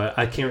 Mm-hmm.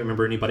 I can't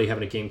remember anybody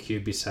having a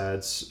GameCube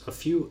besides a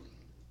few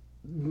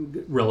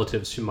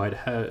relatives who would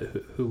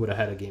have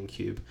had a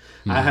GameCube.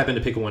 Mm-hmm. I happened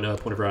to pick one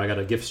up whenever I got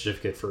a gift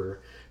certificate for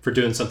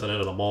doing something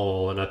at a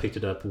mall, and I picked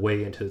it up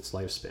way into its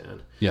lifespan.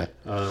 Yeah.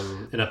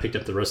 And I picked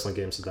up the wrestling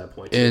games at that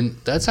point. And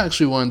that's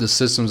actually one of the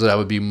systems that I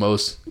would be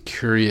most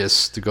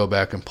curious to go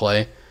back and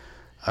play,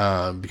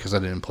 because I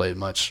didn't play it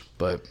much,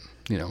 but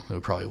it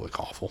would probably look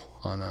awful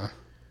on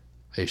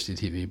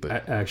HDTV.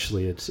 But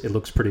actually, it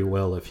looks pretty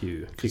well if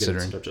you get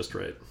it set up just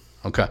right.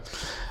 Okay.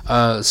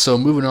 So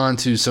moving on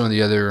to some of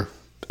the other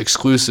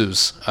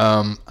exclusives,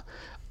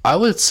 I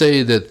would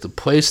say that the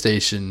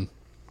PlayStation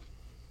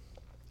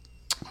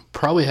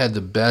probably had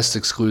the best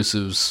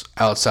exclusives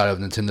outside of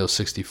Nintendo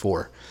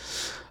 64.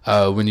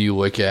 when you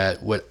look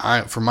at what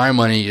for my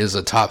money, is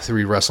a top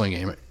 3 wrestling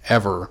game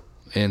ever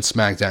in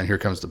SmackDown Here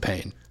Comes the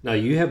Pain. Now,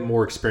 you have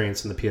more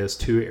experience in the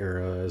PS2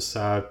 era, as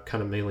I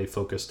kind of mainly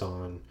focused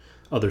on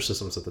other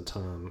systems at the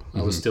time. Mm-hmm.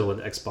 I was still an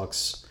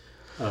Xbox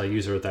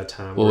user at that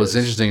time. Well, what's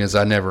interesting is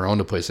I never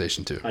owned a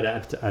PlayStation 2.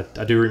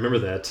 I do remember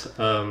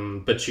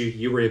that. But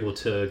you were able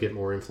to get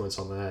more influence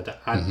on that.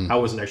 I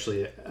wasn't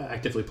actually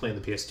actively playing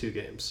the PS2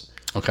 games.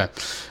 Okay.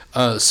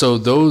 So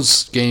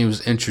those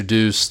games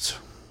introduced,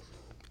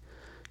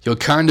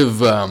 kind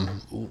of,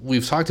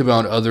 we've talked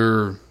about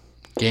other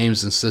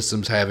games and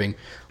systems having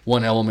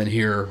one element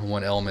here,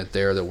 one element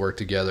there that work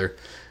together.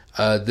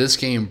 This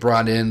game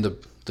brought in the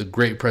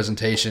great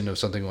presentation of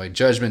something like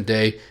Judgment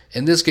Day.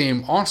 In this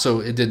game, also,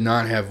 it did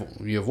not have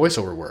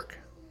voiceover work,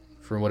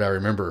 from what I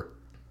remember.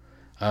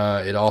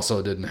 It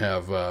also didn't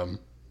have,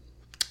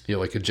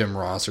 like a Jim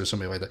Ross or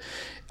something like that.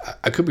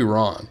 I could be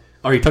wrong.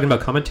 Are you talking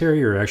about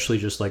commentary or actually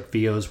just like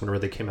VOs whenever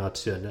they came out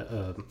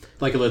to,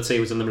 like, let's say it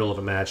was in the middle of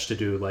a match to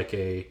do like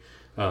a,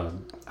 I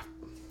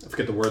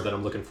forget the word that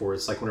I'm looking for.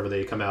 It's like whenever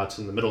they come out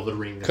in the middle of the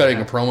ring.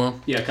 Cutting a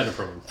promo? Yeah, cutting a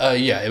promo.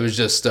 Yeah, it was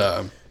just...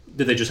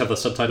 Did they just have the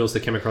subtitles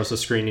that came across the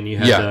screen and you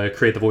had to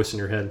create the voice in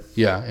your head?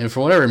 Yeah, and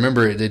from what I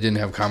remember, they didn't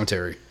have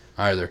commentary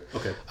either.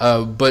 Okay.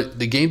 But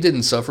the game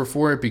didn't suffer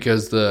for it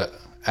because the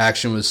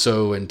action was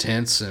so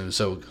intense and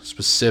so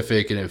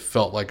specific, and it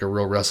felt like a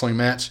real wrestling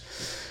match.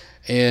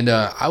 And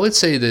I would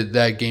say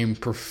that game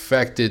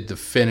perfected the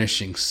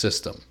finishing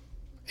system.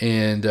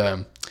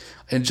 And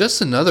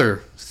just another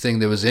thing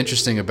that was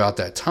interesting about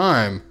that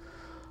time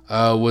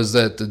was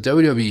that the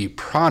WWE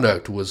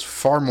product was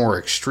far more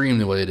extreme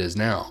than what it is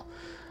now.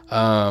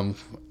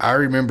 I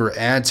remember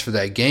ads for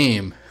that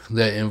game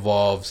that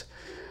involved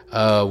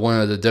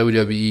one of the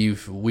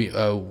WWE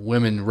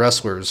women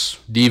wrestlers,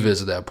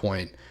 divas at that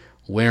point,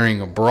 wearing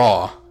a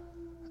bra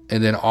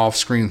and then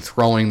off-screen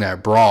throwing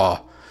that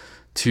bra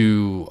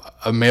to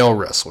a male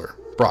wrestler,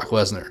 Brock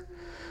Lesnar.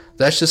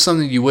 That's just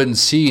something you wouldn't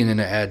see in an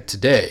ad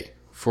today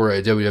for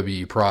a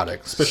WWE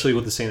product. Especially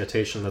with the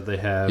sanitation that they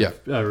have,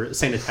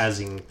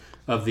 sanitizing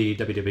of the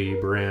WWE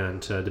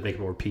brand to make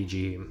it more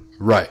PG.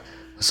 Right.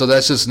 So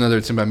that's just another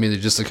tip I made,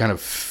 just to kind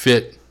of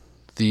fit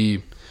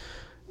the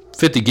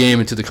game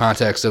into the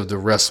context of the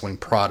wrestling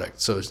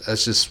product. So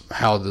that's just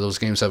how those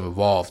games have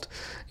evolved.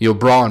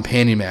 Bra and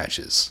panty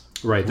matches.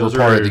 Right. Those are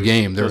part of the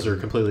game. Those are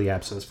completely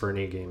absent for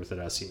any games that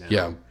I see now.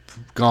 Yeah.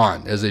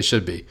 Gone, as they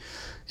should be,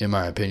 in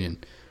my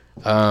opinion.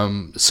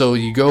 So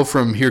you go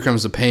from Here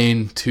Comes the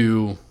Pain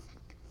to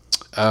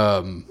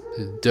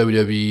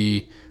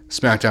WWE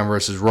SmackDown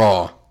versus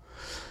Raw.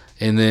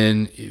 And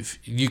then if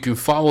you can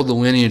follow the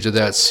lineage of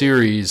that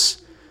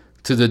series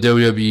to the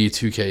WWE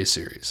 2K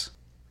series.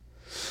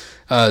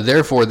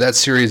 Therefore, that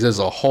series as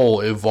a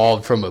whole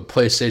evolved from a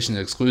PlayStation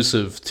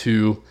exclusive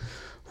to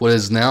what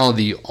is now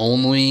the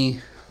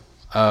only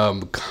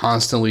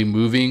constantly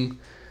moving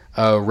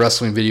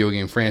wrestling video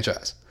game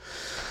franchise.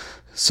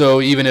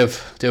 So even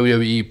if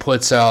WWE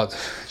puts out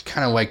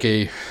kind of like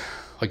a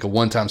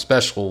one-time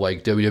special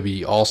like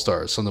WWE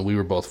All-Stars, something we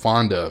were both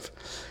fond of,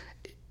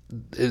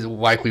 it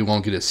likely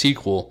won't get a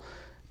sequel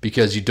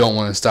because you don't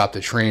want to stop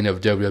the train of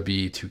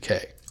WWE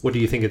 2K. What do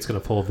you think it's going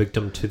to fall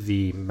victim to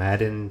the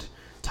Madden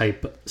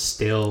type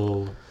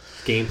stale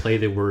gameplay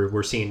that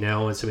we're seeing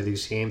now in some of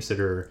these games that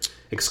are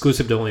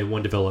exclusive to only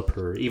one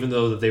developer, even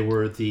though they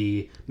were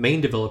the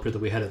main developer that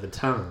we had at the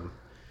time?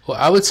 Well,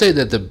 I would say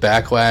that the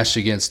backlash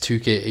against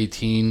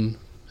 2K18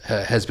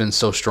 has been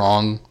so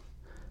strong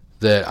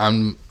that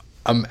I'm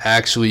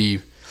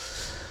actually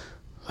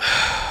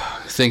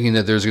thinking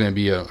that there's going to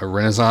be a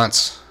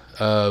renaissance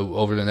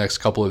over the next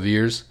couple of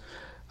years.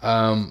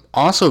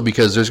 Also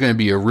because there's going to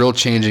be a real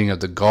changing of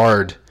the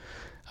guard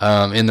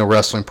in the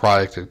wrestling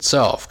product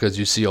itself, because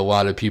you see a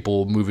lot of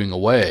people moving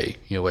away,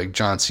 like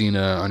John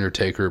Cena,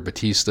 Undertaker,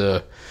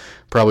 Batista,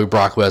 probably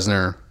Brock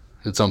Lesnar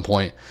at some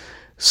point.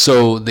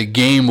 So the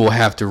game will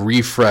have to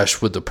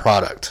refresh with the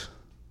product,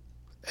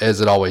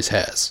 as it always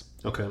has.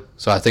 Okay.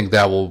 So I think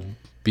that will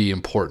be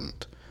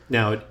important.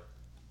 Now,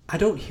 I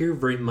don't hear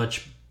very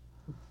much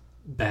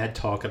bad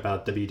talk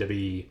about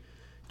WWE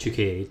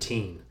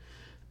 2K18,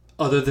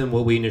 other than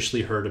what we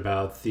initially heard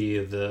about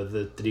the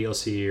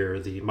DLC or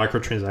the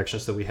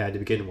microtransactions that we had to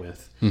begin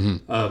with.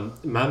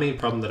 Mm-hmm. My main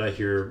problem that I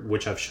hear,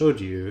 which I've showed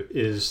you,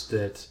 is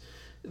that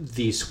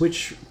the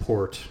Switch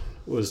port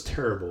was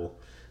terrible.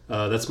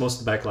 That's most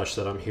of the backlash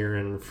that I'm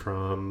hearing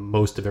from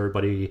most of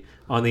everybody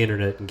on the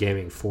internet and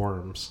gaming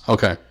forums.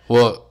 Okay.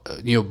 Well,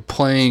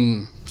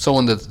 playing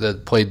someone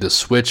that played the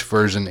Switch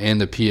version and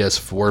the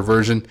PS4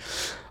 version,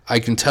 I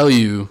can tell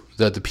you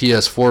that the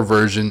PS4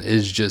 version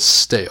is just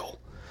stale.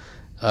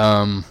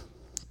 And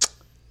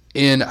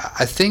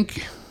I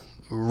think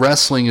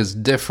wrestling is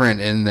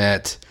different in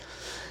that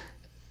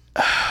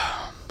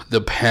the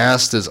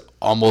past is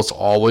almost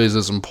always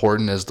as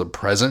important as the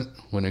present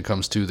when it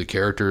comes to the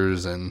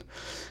characters and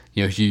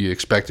who you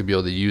expect to be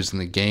able to use in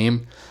the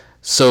game.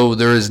 So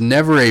there is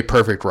never a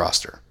perfect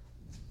roster.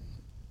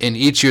 And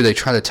each year they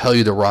try to tell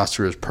you the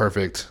roster is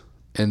perfect,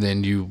 and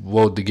then you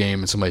load the game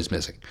and somebody's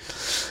missing.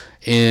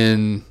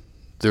 In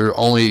they're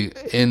only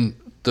in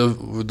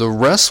the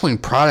wrestling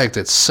product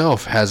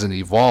itself hasn't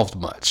evolved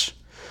much.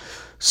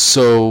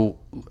 So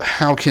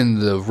how can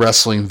the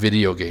wrestling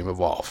video game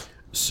evolve?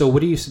 So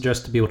what do you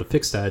suggest to be able to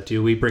fix that?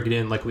 Do we bring it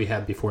in like we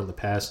had before in the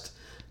past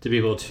to be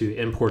able to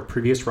import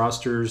previous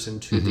rosters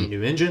into the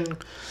new engine?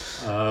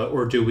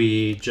 Or do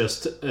we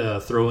just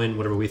throw in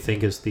whatever we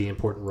think is the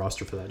important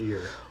roster for that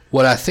year?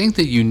 What I think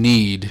that you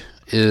need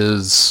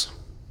is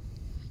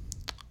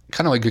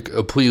kind of like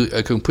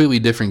a completely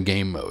different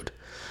game mode.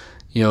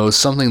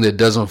 Something that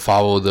doesn't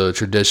follow the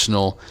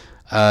traditional,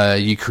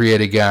 you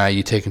create a guy,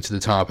 you take him to the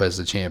top as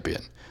the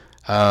champion.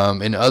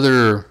 In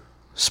other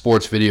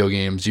sports video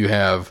games, you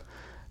have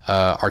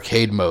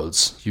arcade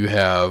modes, you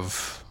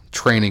have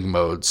training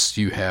modes,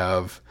 you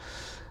have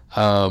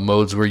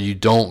modes where you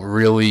don't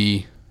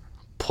really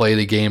play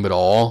the game at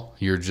all.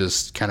 You're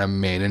just kind of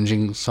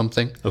managing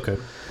something. Okay.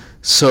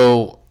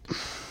 So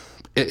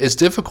it's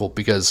difficult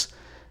because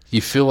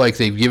you feel like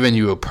they've given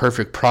you a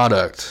perfect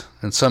product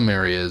in some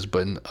areas,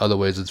 but in other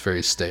ways it's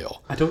very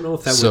stale. I don't know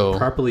if that would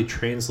properly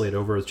translate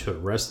over to a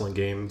wrestling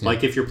game. Yeah.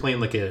 Like if you're playing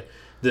like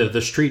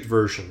the street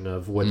version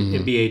of what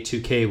NBA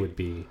 2K would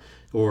be,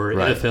 or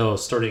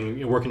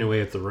NFL working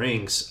away at the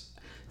ranks.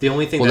 The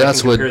only thing that I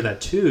can compare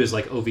that to is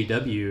like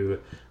OVW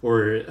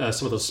or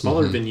some of those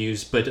smaller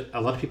venues, but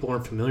a lot of people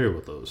aren't familiar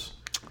with those.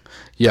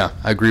 Yeah,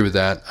 I agree with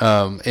that.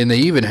 And they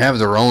even have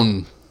their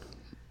own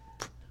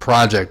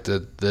project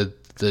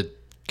that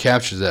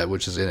captures that,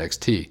 which is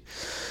NXT.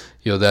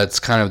 That's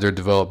kind of their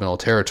developmental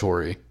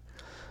territory.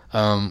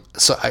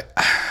 So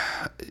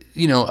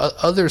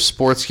other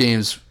sports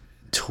games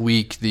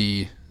tweak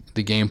the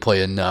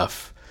gameplay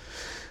enough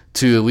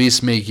to at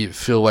least make it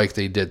feel like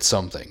they did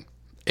something.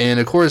 And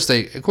of course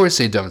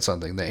they've done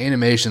something. The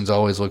animations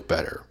always look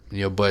better,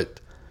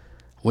 but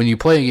when you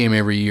play a game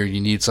every year,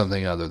 you need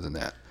something other than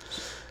that.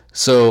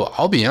 So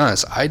I'll be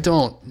honest, I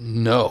don't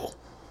know.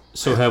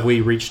 So have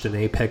we reached an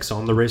apex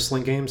on the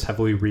wrestling games? Have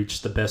we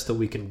reached the best that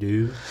we can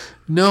do?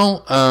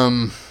 No.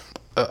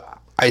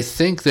 I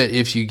think that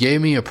if you gave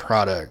me a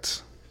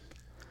product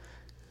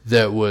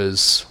that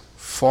was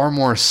far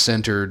more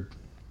centered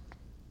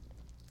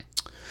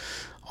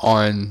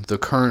on the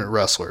current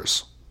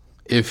wrestlers,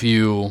 if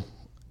you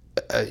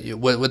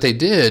what they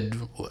did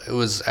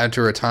was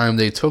after a time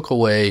they took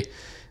away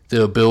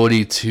the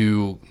ability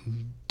to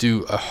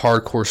do a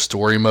hardcore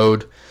story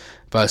mode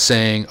by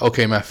saying,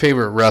 okay, my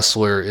favorite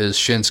wrestler is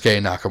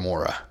Shinsuke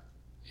Nakamura.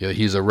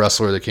 He's a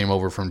wrestler that came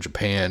over from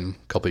Japan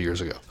a couple of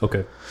years ago.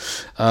 Okay.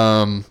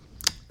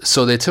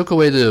 So they took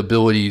away the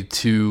ability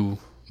to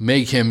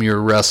make him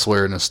your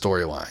wrestler in a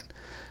storyline.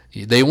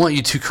 They want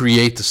you to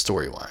create the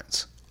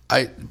storylines.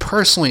 I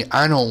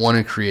don't want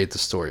to create the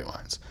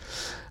storylines.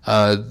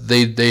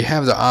 They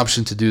have the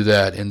option to do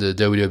that in the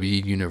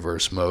WWE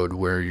Universe mode,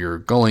 where you're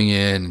going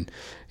in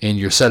and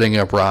you're setting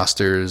up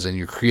rosters and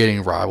you're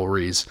creating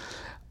rivalries.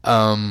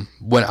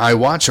 When I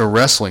watch a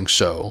wrestling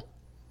show,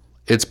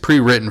 it's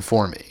pre-written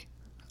for me.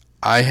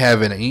 I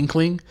have an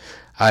inkling,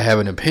 I have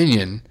an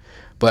opinion,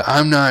 but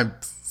I'm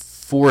not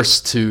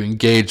forced to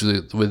engage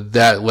with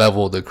that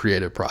level of the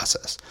creative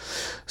process.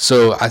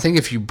 So I think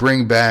if you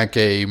bring back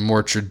a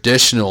more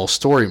traditional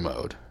story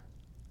mode,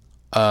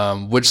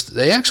 which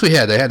they actually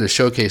had the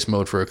showcase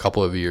mode for a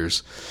couple of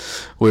years,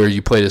 where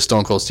you played as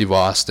Stone Cold Steve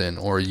Austin,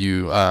 or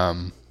you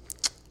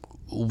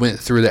went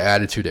through the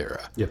Attitude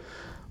Era. Yep.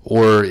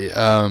 Or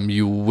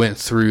you went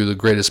through the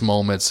greatest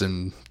moments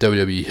in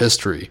WWE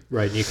history.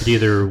 Right, and you could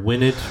either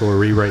win it or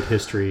rewrite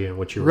history in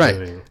what you were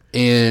doing.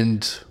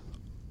 And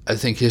I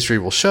think history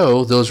will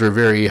show those were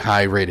very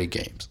high-rated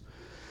games.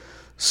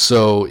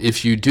 So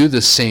if you do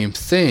the same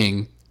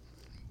thing,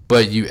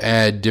 but you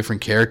add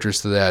different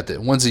characters to that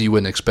ones that you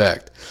wouldn't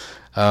expect,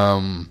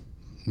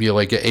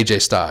 like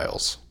AJ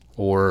Styles,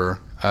 or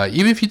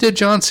even if you did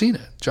John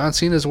Cena. John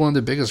Cena is one of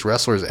the biggest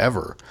wrestlers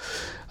ever.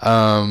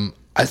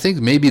 I think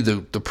maybe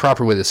the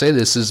proper way to say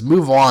this is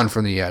move on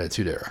from the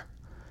Attitude Era.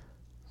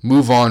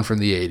 Move on from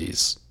the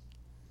 80s.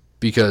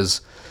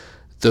 Because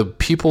the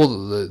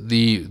people,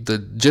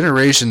 the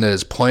generation that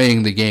is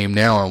playing the game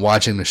now and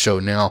watching the show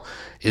now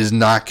is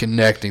not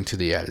connecting to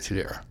the Attitude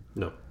Era.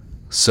 No.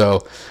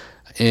 So,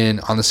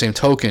 and on the same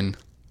token,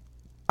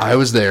 I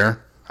was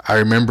there. I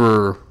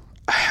remember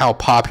how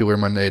popular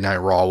Monday Night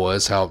Raw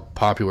was, how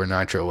popular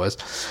Nitro was,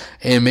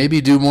 and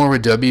maybe do more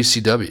with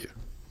WCW.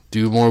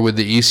 Do more with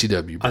the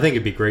ECW. I think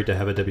it'd be great to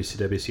have a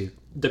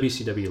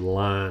WCW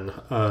line.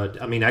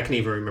 I can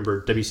even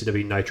remember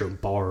WCW Nitro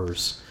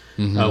bars.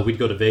 Mm-hmm. We'd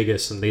go to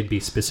Vegas and they'd be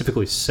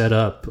specifically set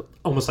up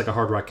almost like a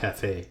Hard Rock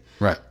Cafe.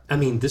 Right.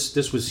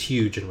 This was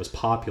huge and was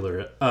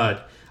popular.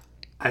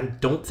 I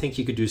don't think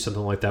you could do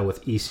something like that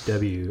with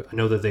ECW. I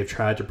know that they've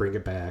tried to bring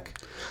it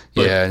back.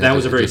 But that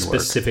was a very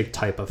specific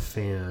type of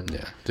fan.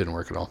 Yeah, didn't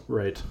work at all.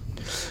 Right.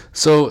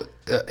 So,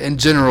 in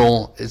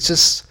general, it's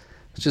just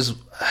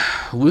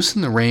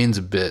loosen the reins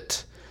a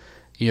bit.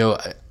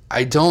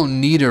 I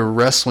don't need a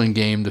wrestling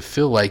game to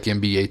feel like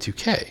NBA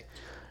 2K.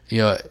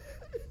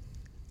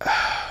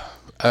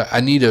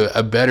 I need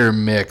a better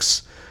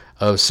mix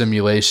of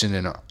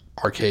simulation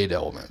arcade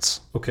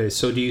elements. Okay,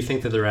 so do you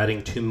think that they're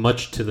adding too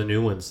much to the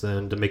new ones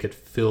then to make it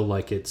feel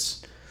like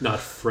it's not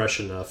fresh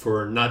enough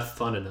or not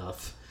fun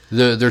enough?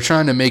 They're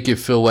trying to make it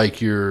feel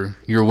like you're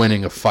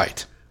winning a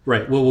fight.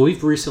 Right. Well,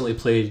 we've recently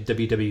played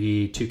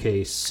WWE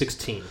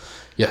 2K16.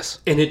 Yes.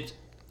 And it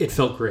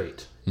felt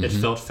great. It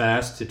felt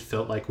fast. It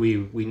felt like we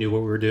knew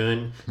what we were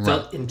doing. It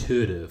felt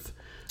intuitive.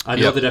 I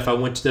know that if I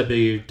went to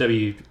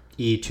WWE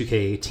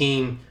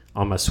 2K18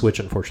 on my Switch,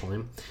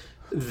 unfortunately,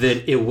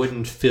 that it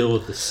wouldn't feel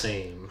the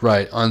same.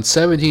 Right. On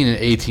 17 and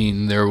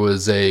 18, there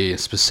was a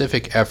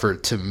specific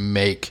effort to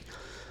make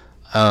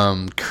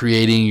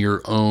creating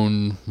your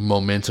own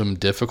momentum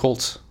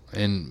difficult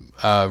and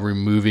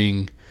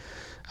removing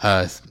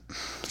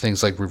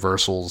things like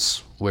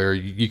reversals where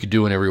you could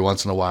do it every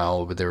once in a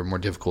while, but they were more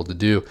difficult to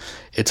do.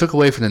 It took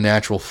away from the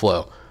natural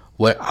flow.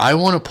 What I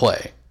want to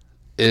play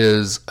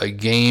is a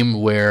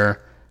game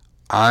where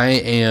I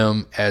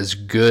am as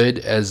good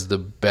as the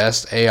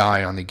best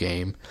AI on the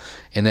game,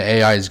 and the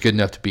AI is good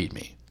enough to beat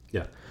me.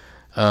 Yeah.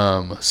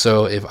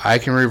 So if I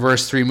can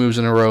reverse 3 moves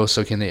in a row,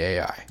 so can the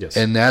AI. Yes.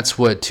 And that's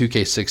what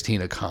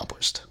 2K16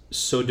 accomplished.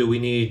 So do we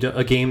need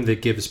a game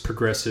that gives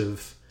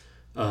progressive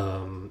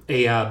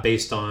AI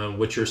based on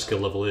what your skill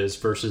level is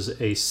versus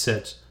a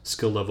set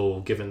skill level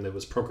given that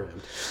was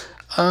programmed?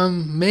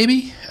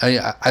 Maybe.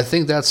 I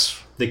think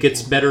that's... That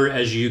gets better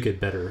as you get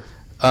better.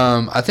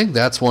 I think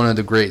that's one of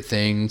the great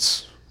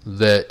things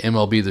that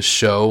MLB The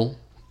Show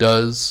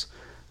does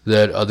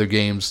that other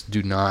games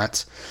do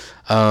not.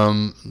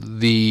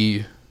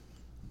 It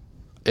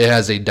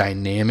has a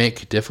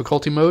dynamic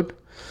difficulty mode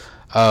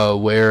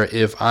where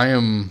if I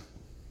am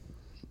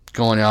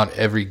going out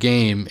every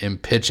game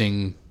and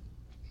pitching,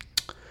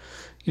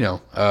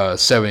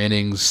 7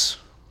 innings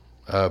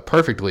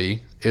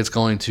perfectly, it's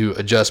going to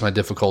adjust my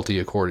difficulty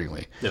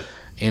accordingly. Yep.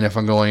 And if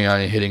I'm going out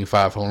and hitting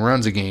 5 home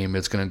runs a game,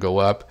 it's going to go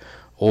up.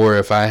 Or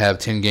if I have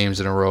 10 games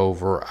in a row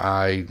where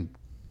I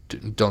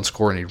don't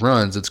score any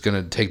runs, it's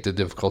going to take the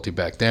difficulty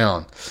back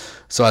down.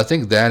 So I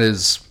think that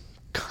is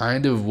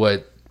kind of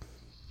what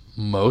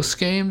most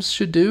games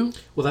should do.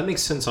 Well, that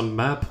makes sense on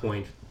my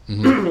point,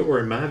 or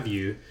in my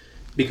view,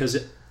 because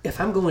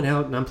if I'm going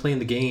out and I'm playing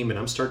the game and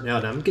I'm starting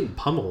out and I'm getting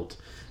pummeled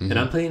and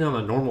I'm playing on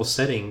a normal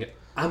setting,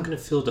 I'm going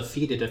to feel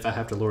defeated if I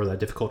have to lower that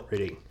difficulty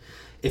rating.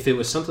 If it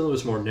was something that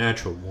was more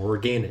natural, more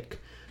organic,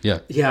 I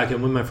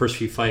can win my first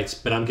few fights,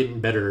 but I'm getting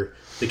better.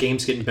 The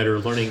game's getting better,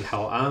 learning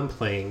how I'm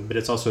playing, but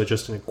it's also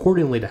adjusting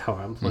accordingly to how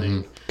I'm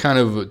playing. Kind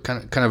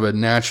of a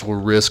natural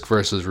risk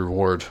versus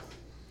reward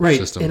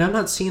system. And I'm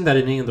not seeing that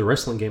in any of the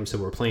wrestling games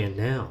that we're playing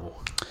now.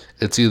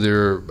 It's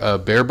either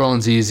bare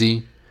bones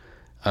easy,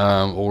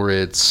 or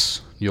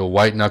it's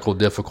white knuckle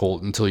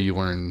difficult until you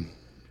learn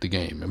the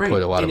game and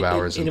put a lot of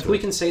hours into it. And if we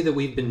can say that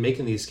we've been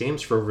making these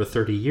games for over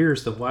 30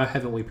 years, then why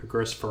haven't we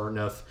progressed far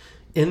enough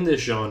in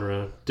this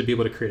genre to be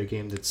able to create a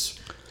game that's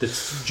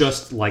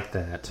just like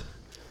that?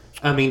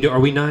 I mean, are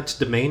we not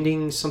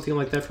demanding something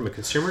like that from a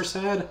consumer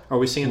side? Are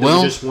we saying that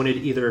we just wanted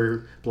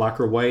either black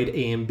or white,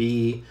 A and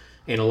B,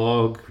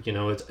 analog?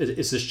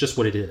 Is this just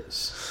what it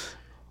is?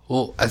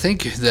 Well, I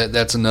think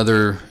that's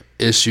another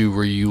issue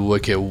where you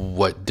look at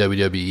what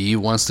WWE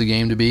wants the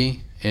game to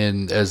be,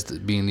 and as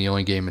being the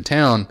only game in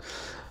town,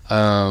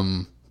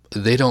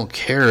 they don't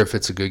care if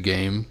it's a good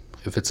game,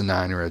 if it's a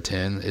 9 or a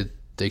 10.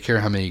 They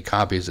care how many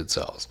copies it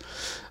sells.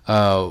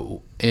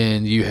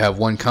 And you have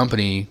one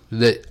company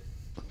that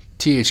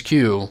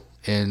THQ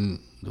and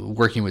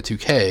working with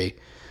 2K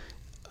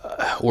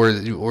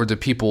or the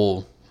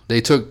people they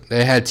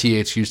had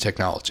THQ's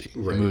technology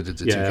and moved it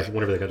to 2K.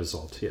 Whenever they got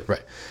dissolved. Yeah.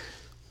 Right.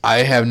 I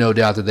have no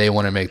doubt that they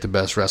want to make the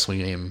best wrestling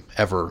game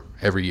ever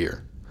every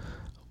year.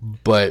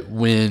 But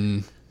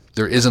when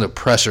there isn't a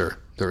pressure,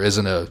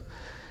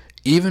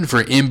 even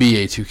for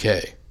NBA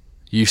 2K,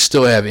 you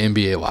still have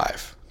NBA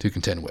Live to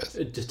contend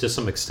with. To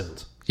some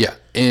extent. Yeah,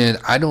 and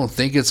I don't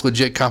think it's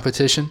legit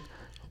competition,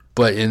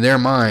 but in their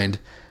mind,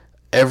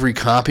 every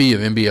copy of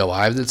NBA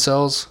Live that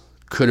sells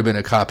could have been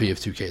a copy of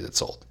 2K that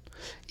sold,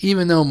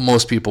 even though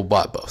most people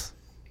bought both.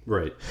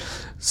 Right.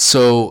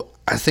 So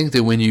I think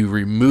that when you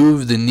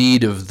remove the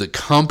need of the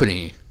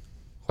company,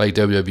 like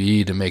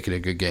WWE, to make it a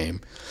good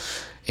game,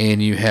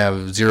 and you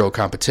have zero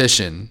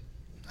competition,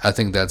 I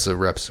think that's a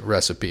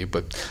recipe.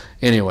 But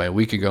anyway,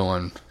 we could go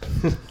on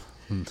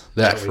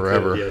that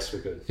forever. Yes, we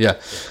could. Yeah.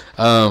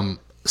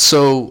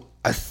 So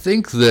I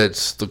think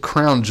that the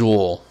crown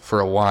jewel for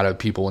a lot of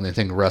people when they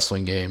think of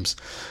wrestling games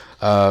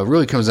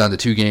really comes down to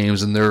 2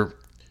 games, and they're,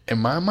 in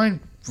my mind,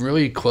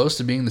 really close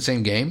to being the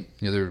same game.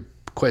 They're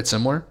quite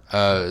similar.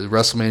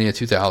 WrestleMania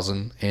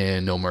 2000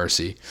 and No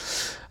Mercy.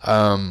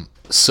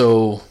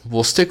 So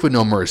we'll stick with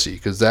No Mercy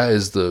because that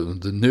is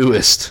the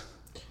newest,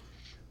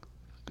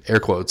 air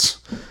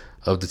quotes,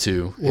 of the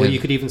 2. Well, you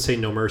could even say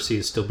No Mercy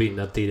is still being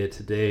updated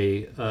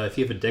today. If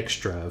you have a Dex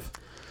drive,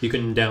 you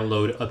can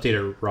download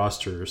updated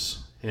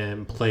rosters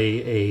and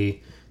play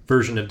a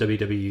version of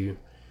WWE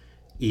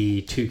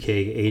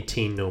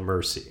 2K18 No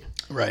Mercy.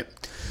 Right.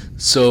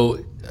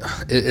 So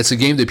it's a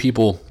game that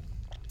people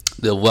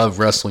that love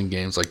wrestling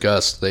games like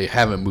us, they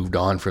haven't moved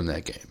on from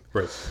that game.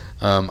 Right.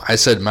 I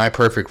said my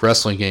perfect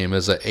wrestling game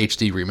is a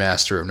HD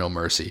remaster of No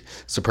Mercy.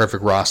 It's a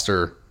perfect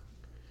roster,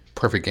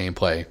 perfect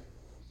gameplay.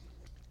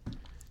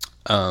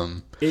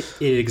 It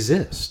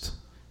exists.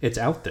 It's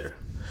out there.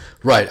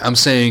 Right. I'm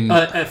saying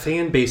A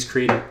fan base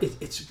created.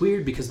 It's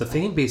weird because the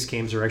fan base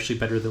games are actually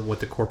better than what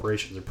the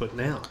corporations are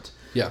putting out.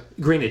 yeah.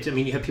 Granted, I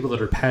mean, you have people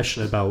that are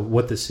passionate about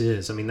what this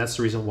is. I mean, that's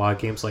the reason why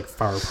games like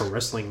Fire Pro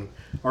Wrestling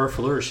are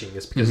flourishing,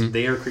 is because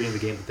they are creating the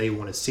game that they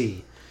want to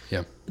see.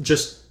 Yeah.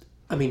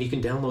 I mean, you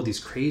can download these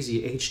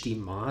crazy HD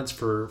mods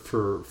for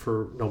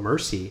No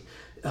Mercy,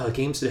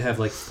 games that have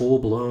like full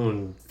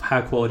blown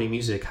high quality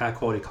music, high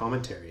quality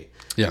commentary.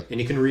 Yeah. And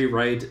you can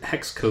rewrite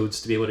hex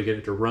codes to be able to get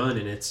it to run,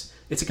 and it's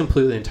a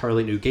completely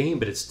entirely new game,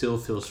 but it still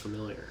feels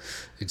familiar.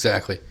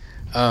 Exactly.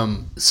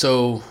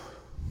 So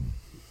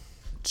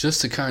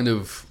just to kind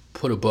of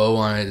put a bow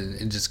on it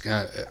and just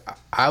kind of,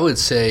 I would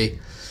say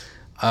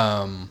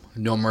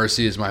No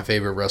Mercy is my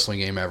favorite wrestling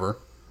game ever.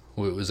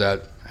 Was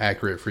that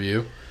accurate for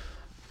you?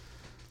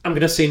 I'm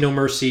going to say No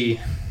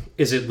Mercy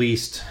is at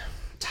least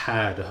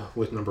tied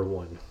with number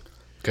one.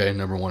 Okay,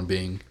 number one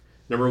being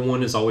Number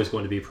one is always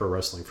going to be pro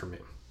wrestling for me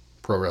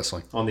pro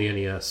wrestling. on the NES.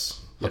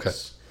 Yes. Okay.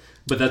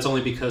 But that's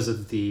only because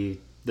of the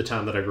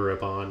time that I grew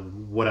up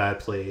on, what I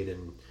played,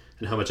 and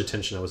how much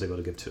attention I was able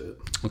to give to it.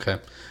 Okay.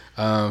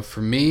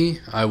 For me,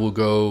 I'll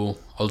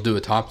do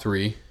a top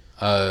three.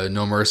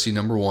 No Mercy,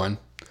 number one.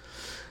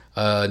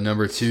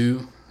 Number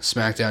two,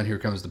 SmackDown, Here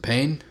Comes the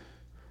Pain.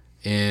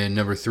 And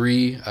number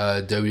three,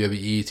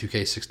 WWE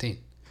 2K16.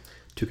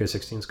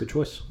 2K16 is a good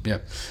choice. Yeah.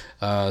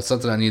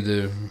 Something I need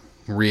to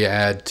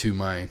re-add to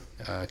my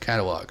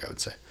catalog, I would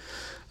say.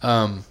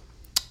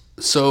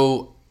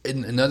 So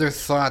another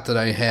thought that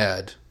I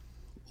had,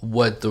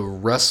 what the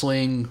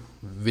wrestling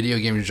video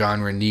game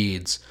genre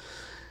needs,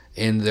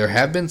 and there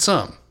have been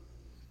some,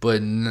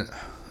 but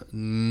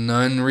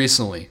none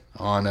recently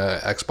on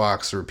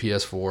Xbox or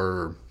PS4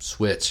 or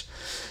Switch,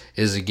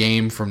 is a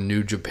game from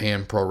New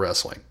Japan Pro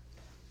Wrestling.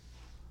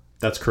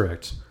 That's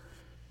correct.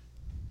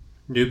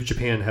 New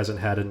Japan hasn't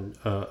had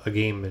a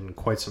game in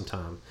quite some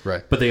time.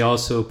 Right. But they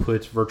also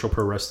put Virtual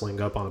Pro Wrestling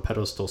up on a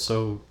pedestal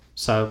so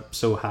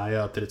high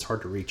up that it's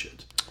hard to reach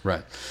it.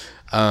 Right.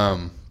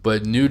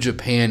 But New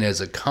Japan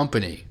as a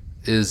company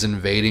is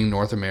invading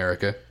North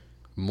America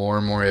more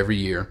and more every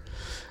year.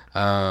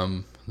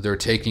 They're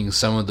taking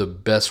some of the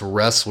best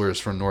wrestlers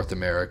from North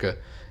America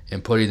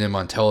and putting them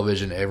on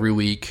television every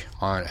week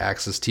on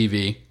Access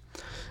TV.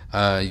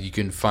 You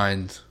can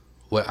find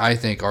what I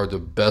think are the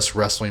best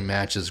wrestling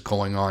matches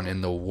going on in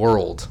the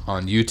world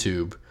on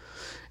YouTube,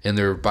 and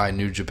they're by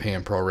New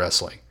Japan Pro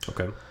Wrestling.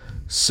 Okay.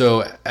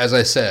 So, as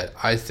I said,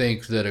 I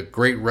think that a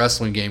great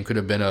wrestling game could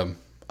have been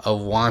a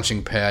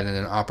launching pad and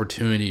an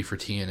opportunity for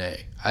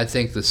TNA. I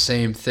think the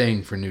same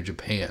thing for New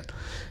Japan.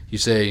 You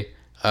say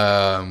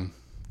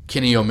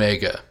Kenny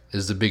Omega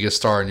is the biggest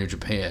star in New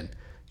Japan.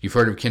 You've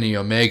heard of Kenny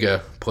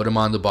Omega, put him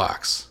on the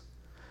box.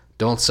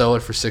 Don't sell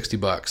it for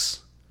 $60.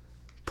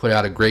 Put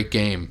out a great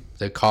game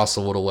that costs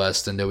a little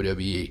less than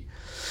WWE.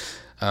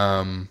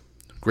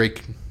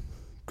 Great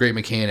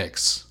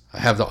mechanics.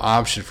 Have the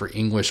option for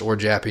English or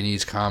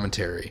Japanese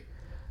commentary.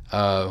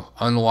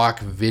 Unlock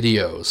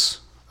videos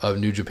of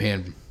New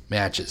Japan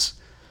matches.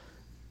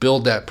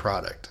 Build that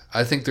product.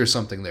 I think there's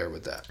something there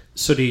with that.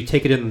 So do you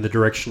take it in the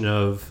direction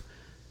of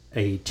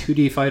a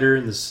 2D fighter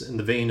in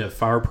the vein of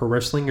Fire Pro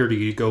Wrestling, or do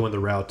you go in the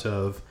route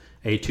of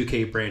a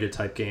 2K branded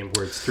type game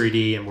where it's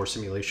 3D and more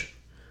simulation?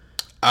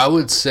 I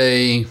would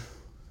say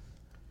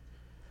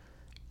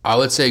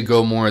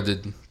go more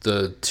the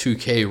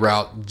 2K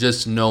route,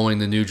 just knowing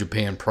the New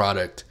Japan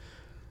product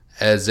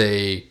as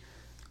a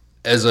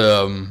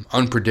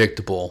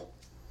unpredictable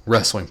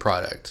wrestling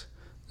product,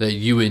 that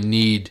you would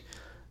need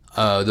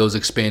those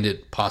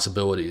expanded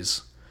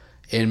possibilities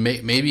and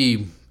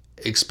maybe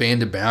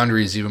expand the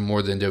boundaries even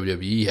more than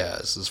WWE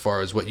has as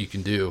far as what you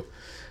can do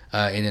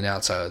in and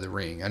outside of the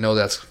ring. I know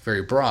that's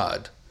very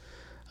broad,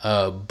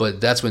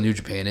 but that's what New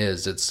Japan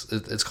is.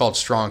 It's called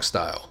strong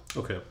style.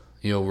 Okay.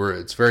 Where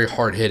it's very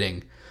hard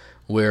hitting.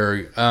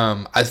 Where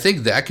I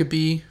think that could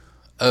be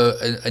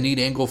a neat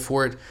angle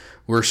for it,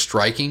 where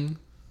striking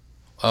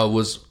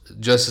was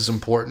just as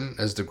important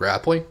as the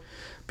grappling,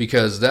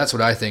 because that's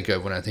what I think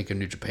of when I think of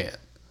New Japan.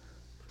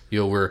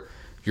 Where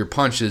your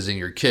punches and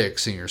your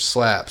kicks and your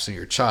slaps and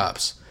your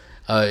chops,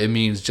 it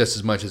means just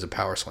as much as a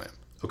power slam.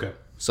 Okay.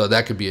 So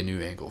that could be a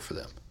new angle for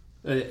them.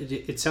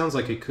 It sounds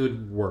like it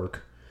could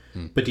work,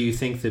 but do you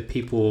think that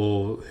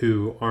people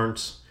who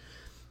aren't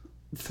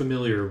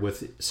familiar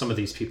with some of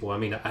these people, I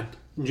mean,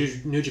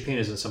 New Japan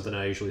isn't something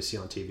I usually see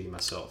on TV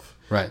myself.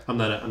 Right. I'm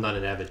not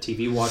an avid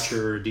TV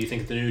watcher. Do you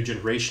think the new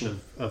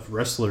generation of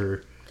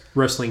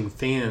wrestling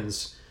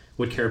fans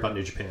would care about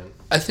New Japan?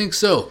 I think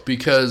so,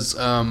 because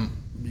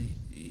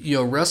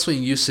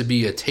wrestling used to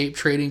be a tape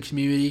trading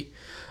community.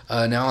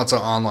 Now it's an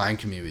online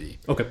community.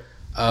 Okay.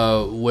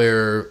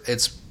 Where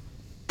it's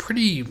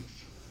pretty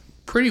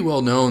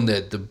well known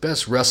that the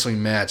best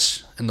wrestling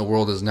match in the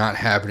world is not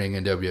happening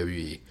in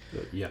WWE.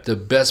 Yeah. The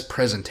best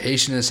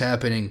presentation is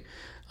happening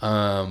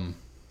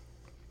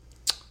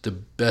the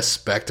best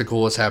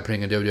spectacle is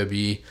happening in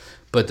WWE,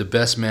 but the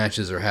best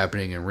matches are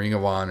happening in Ring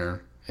of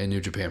Honor and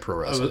New Japan Pro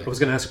Wrestling. I was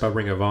going to ask about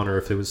Ring of Honor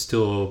if it was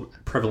still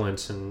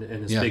prevalent and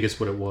as big as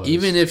what it was.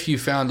 Even if you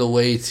found a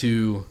way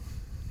to,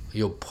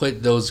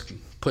 put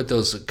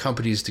those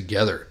companies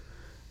together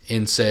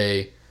and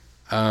say,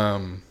 I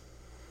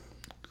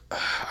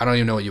don't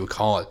even know what you would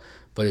call it,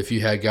 but if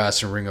you had guys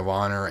from Ring of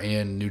Honor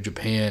and New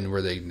Japan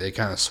where they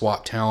kind of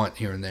swap talent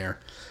here and there,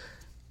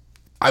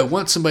 I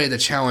want somebody to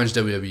challenge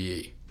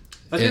WWE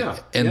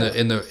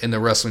in the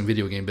wrestling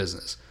video game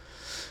business.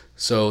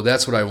 So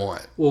that's what I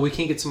want. Well, we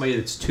can't get somebody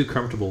that's too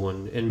comfortable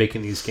in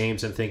making these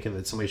games and thinking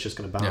that somebody's just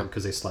going to buy them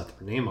because they slapped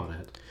their name on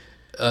it.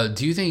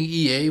 Do you think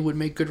EA would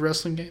make good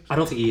wrestling games? I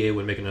don't think EA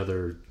would make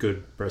another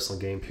good wrestling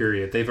game,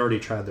 period. They've already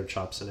tried their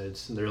chops in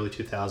it in the early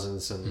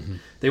 2000s, and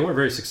they weren't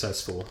very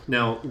successful.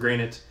 Now,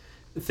 granted,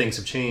 things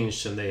have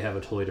changed, and they have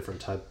a totally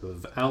different type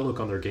of outlook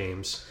on their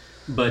games,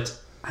 but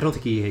I don't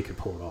think EA could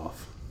pull it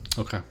off.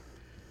 Okay.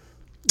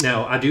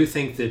 Now, I do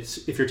think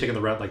that if you're taking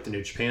the route like the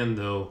New Japan,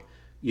 though,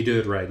 you do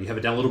it right. You have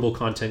a downloadable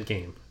content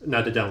game.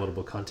 Not a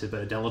downloadable content,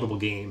 but a downloadable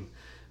game.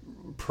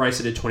 Price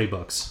it at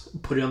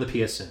 $20. Put it on the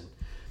PSN.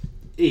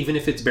 Even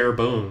if it's bare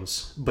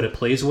bones, but it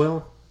plays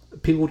well,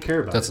 people would care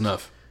about it. That's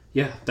enough.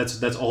 Yeah,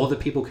 that's all that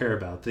people care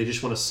about. They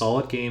just want a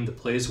solid game that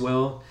plays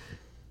well.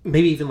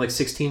 Maybe even like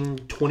 16,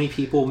 20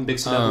 people,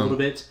 mix it up a little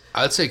bit.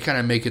 I'd say kind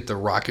of make it the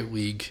Rocket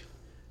League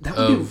that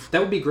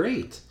would be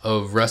great.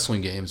 Of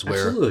wrestling games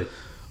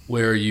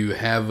where you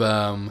have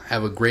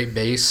a great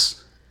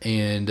base,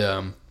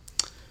 and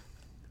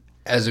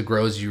as it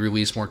grows, you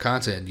release more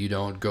content. You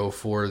don't go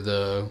for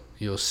the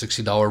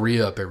 $60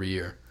 re-up every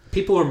year.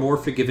 People are more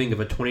forgiving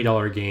of a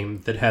 $20 game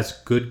that has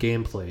good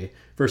gameplay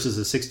versus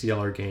a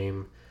 $60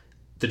 game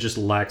that just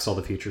lacks all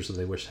the features that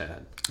they wish they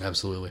had.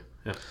 Absolutely.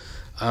 Yeah.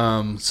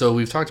 So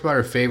we've talked about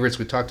our favorites.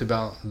 We talked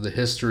about the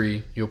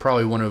history.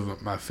 Probably one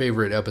of my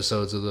favorite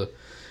episodes of the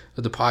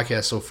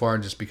podcast so far,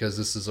 just because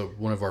this is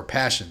one of our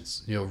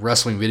passions.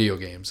 Wrestling video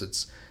games.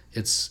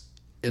 It's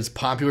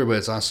popular, but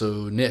it's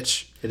also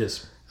niche. It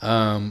is.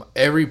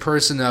 Every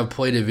person that I've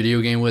played a video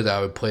game with, I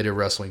would play a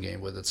wrestling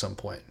game with at some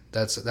point.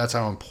 That's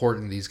how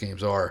important these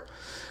games are.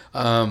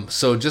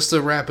 So just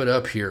to wrap it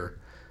up here,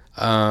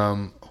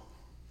 2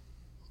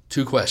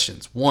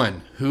 questions.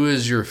 1, who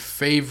is your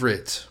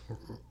favorite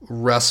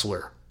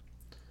wrestler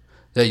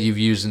that you've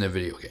used in a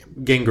video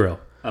game? Gangrel.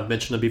 I've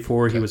mentioned him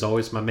before. Okay. He was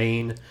always my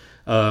main.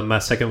 My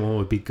second one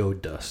would be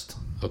Goldust.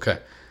 Okay.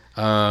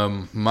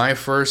 My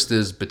first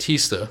is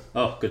Batista.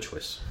 Oh, good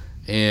choice.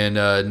 And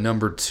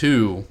number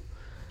 2,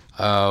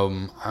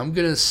 I'm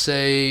going to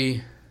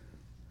say...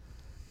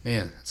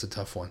 Man, that's a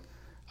tough one.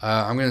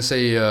 I'm going to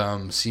say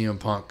CM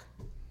Punk.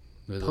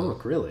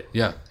 Punk, really?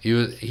 Yeah.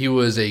 He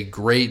was a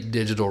great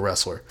digital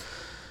wrestler.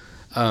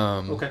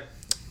 Okay.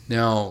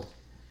 Now,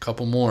 a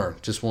couple more.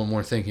 Just one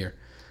more thing here.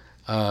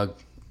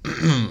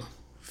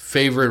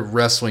 Favorite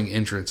wrestling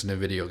entrance in a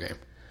video game?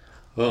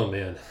 Oh,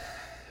 man.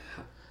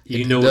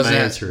 You know what my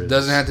answer is.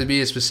 Doesn't have to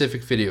be a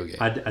specific video game.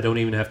 I don't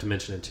even have to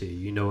mention it to you.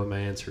 You know what my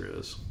answer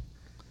is.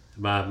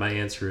 My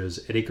answer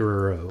is Eddie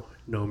Guerrero,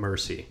 No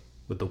Mercy,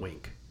 with the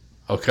wink.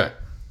 Okay,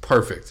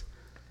 perfect.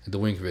 The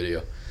wink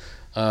video.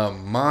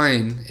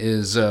 Mine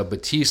is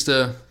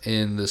Batista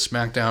in the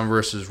SmackDown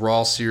vs.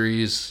 Raw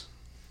series,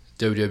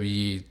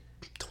 WWE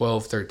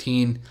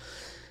 12-13.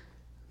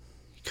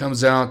 He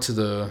comes out to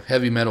the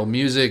heavy metal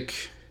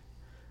music,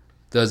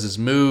 does his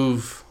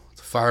move,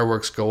 the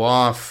fireworks go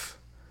off,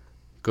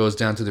 goes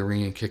down to the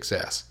ring and kicks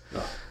ass.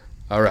 Oh.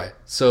 All right,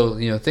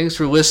 so thanks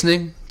for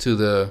listening to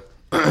the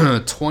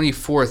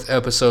 24th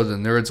episode of the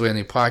Nerds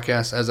Landing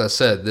podcast. As I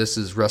said, this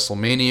is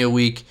WrestleMania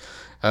week.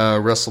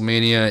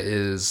 WrestleMania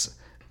is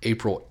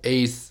April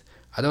 8th.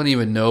 I don't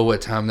even know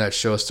what time that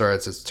show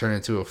starts. It's turned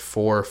into a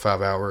 4 or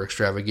 5 hour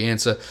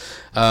extravaganza.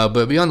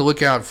 But be on the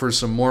lookout for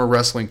some more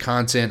wrestling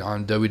content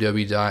on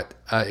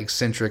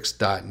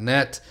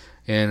www.eccentrics.net.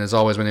 And as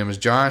always, my name is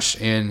Josh,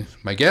 and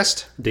my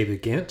guest,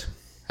 David Gant.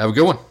 Have a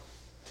good one.